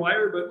you wearing a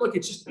wire, but look,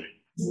 it's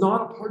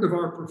not a part of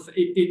our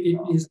it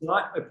is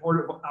not a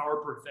part of our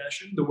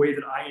profession the way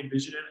that I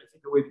envision it. I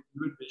think the way that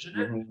you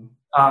envision it.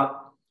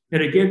 Mm-hmm.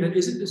 And again, that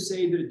isn't to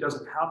say that it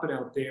doesn't happen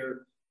out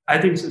there. I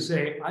think it's to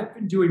say I've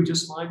been doing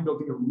just fine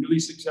building a really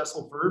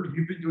successful firm.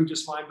 You've been doing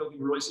just fine building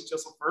a really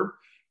successful firm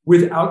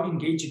without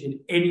engaging in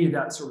any of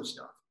that sort of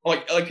stuff.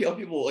 Like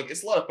people, like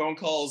it's a lot of phone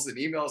calls and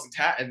emails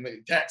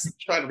and texts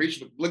trying to reach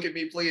them. Look at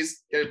me,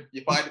 please. Give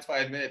you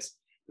 5 minutes.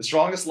 The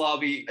strongest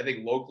lobby, I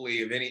think,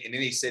 locally in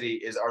any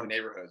city are the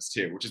neighborhoods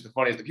too, which is the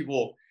funniest. The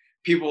people,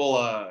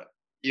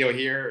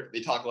 here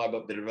they talk a lot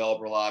about the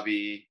developer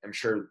lobby. I'm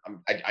sure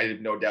I have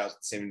no doubt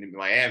it's the same in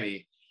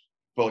Miami,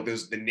 but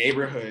like the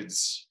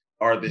neighborhoods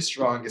are the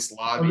strongest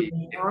lobby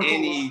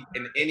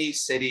in any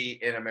city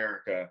in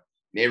America.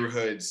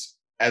 Neighborhoods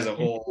as a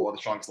whole are the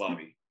strongest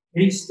lobby.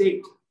 Any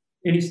state.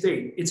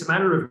 It's a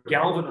matter of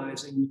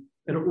galvanizing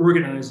and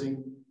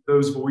organizing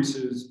those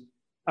voices.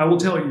 I will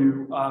tell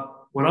you,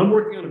 when I'm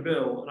working on a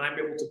bill and I'm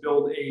able to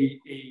build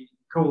a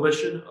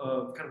coalition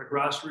of kind of a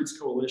grassroots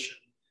coalition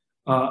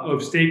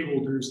of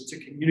stakeholders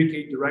to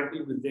communicate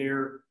directly with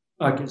their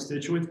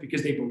constituents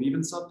because they believe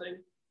in something,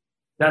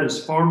 that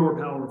is far more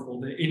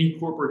powerful than any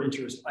corporate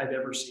interest I've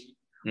ever seen.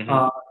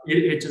 Mm-hmm.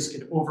 It just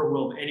can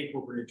overwhelm any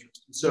corporate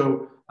interest. And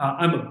so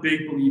I'm a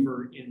big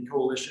believer in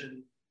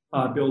coalition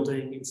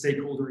building and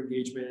stakeholder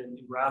engagement and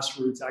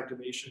grassroots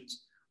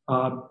activations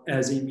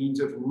as a means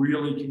of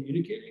really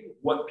communicating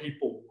what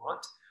people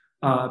want.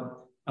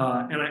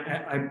 And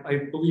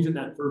I believe in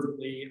that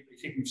fervently.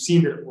 I think we've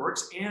seen that it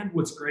works. And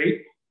what's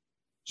great,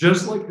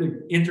 just like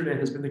the internet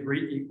has been the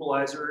great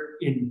equalizer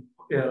in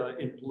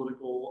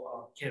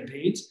political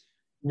campaigns,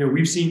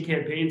 we've seen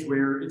campaigns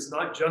where it's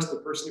not just the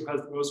person who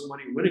has the most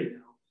money winning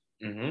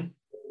now. Mm-hmm.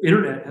 The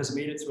internet has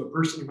made it so a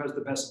person who has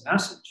the best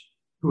message,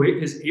 who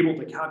is able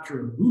to capture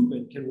a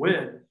movement, can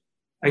win.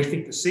 I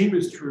think the same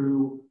is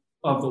true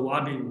of the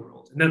lobbying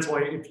world. And that's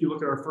why if you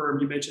look at our firm,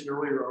 you mentioned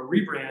earlier our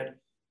rebrand,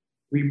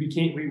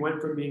 we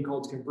went from being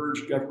called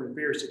Converge Government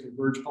Affairs to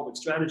Converge Public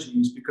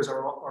Strategies because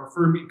our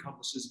firm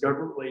encompasses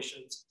government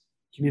relations,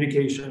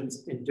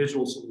 communications, and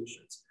digital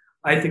solutions.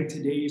 I think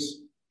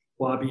today's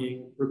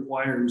lobbying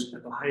requires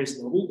at the highest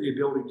level the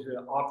ability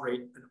to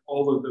operate in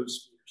all of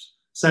those spheres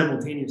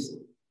simultaneously,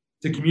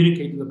 to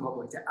communicate to the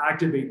public, to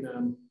activate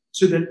them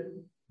so that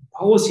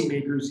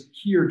policymakers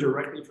hear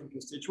directly from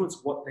constituents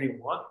what they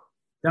want.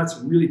 That's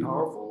really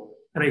powerful.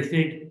 And I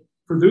think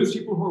for those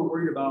people who are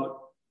worried about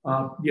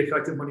the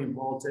effect of money in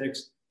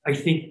politics, I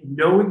think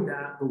knowing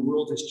that the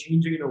world is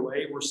changing in a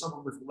way where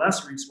someone with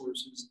less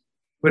resources,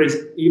 but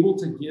is able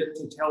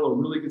to tell a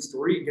really good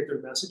story and get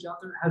their message out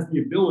there, has the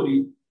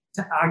ability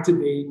to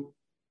activate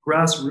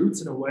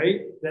grassroots in a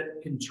way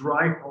that can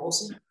drive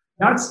policy.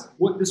 That's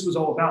what this was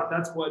all about.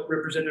 That's what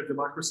representative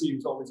democracy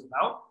was always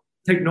about.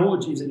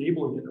 Technology is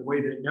enabling it in a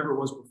way that it never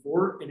was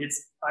before. And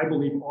it's, I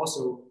believe,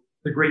 also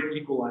the great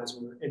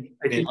equalizer. And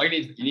I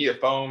think you need a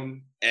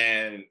phone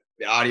and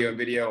the audio and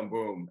video, and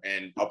boom,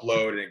 and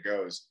upload, and it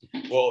goes.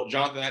 Well,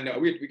 Jonathan, I know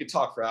we could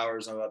talk for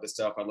hours about this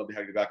stuff. I'd love to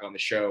have you back on the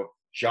show.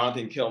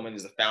 Jonathan Kilman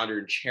is the founder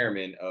and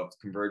chairman of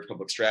Converge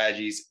Public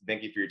Strategies.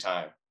 Thank you for your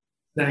time.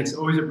 Thanks.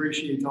 Always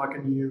appreciate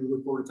talking to you.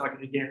 Look forward to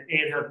talking again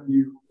and having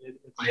you in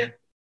Miami.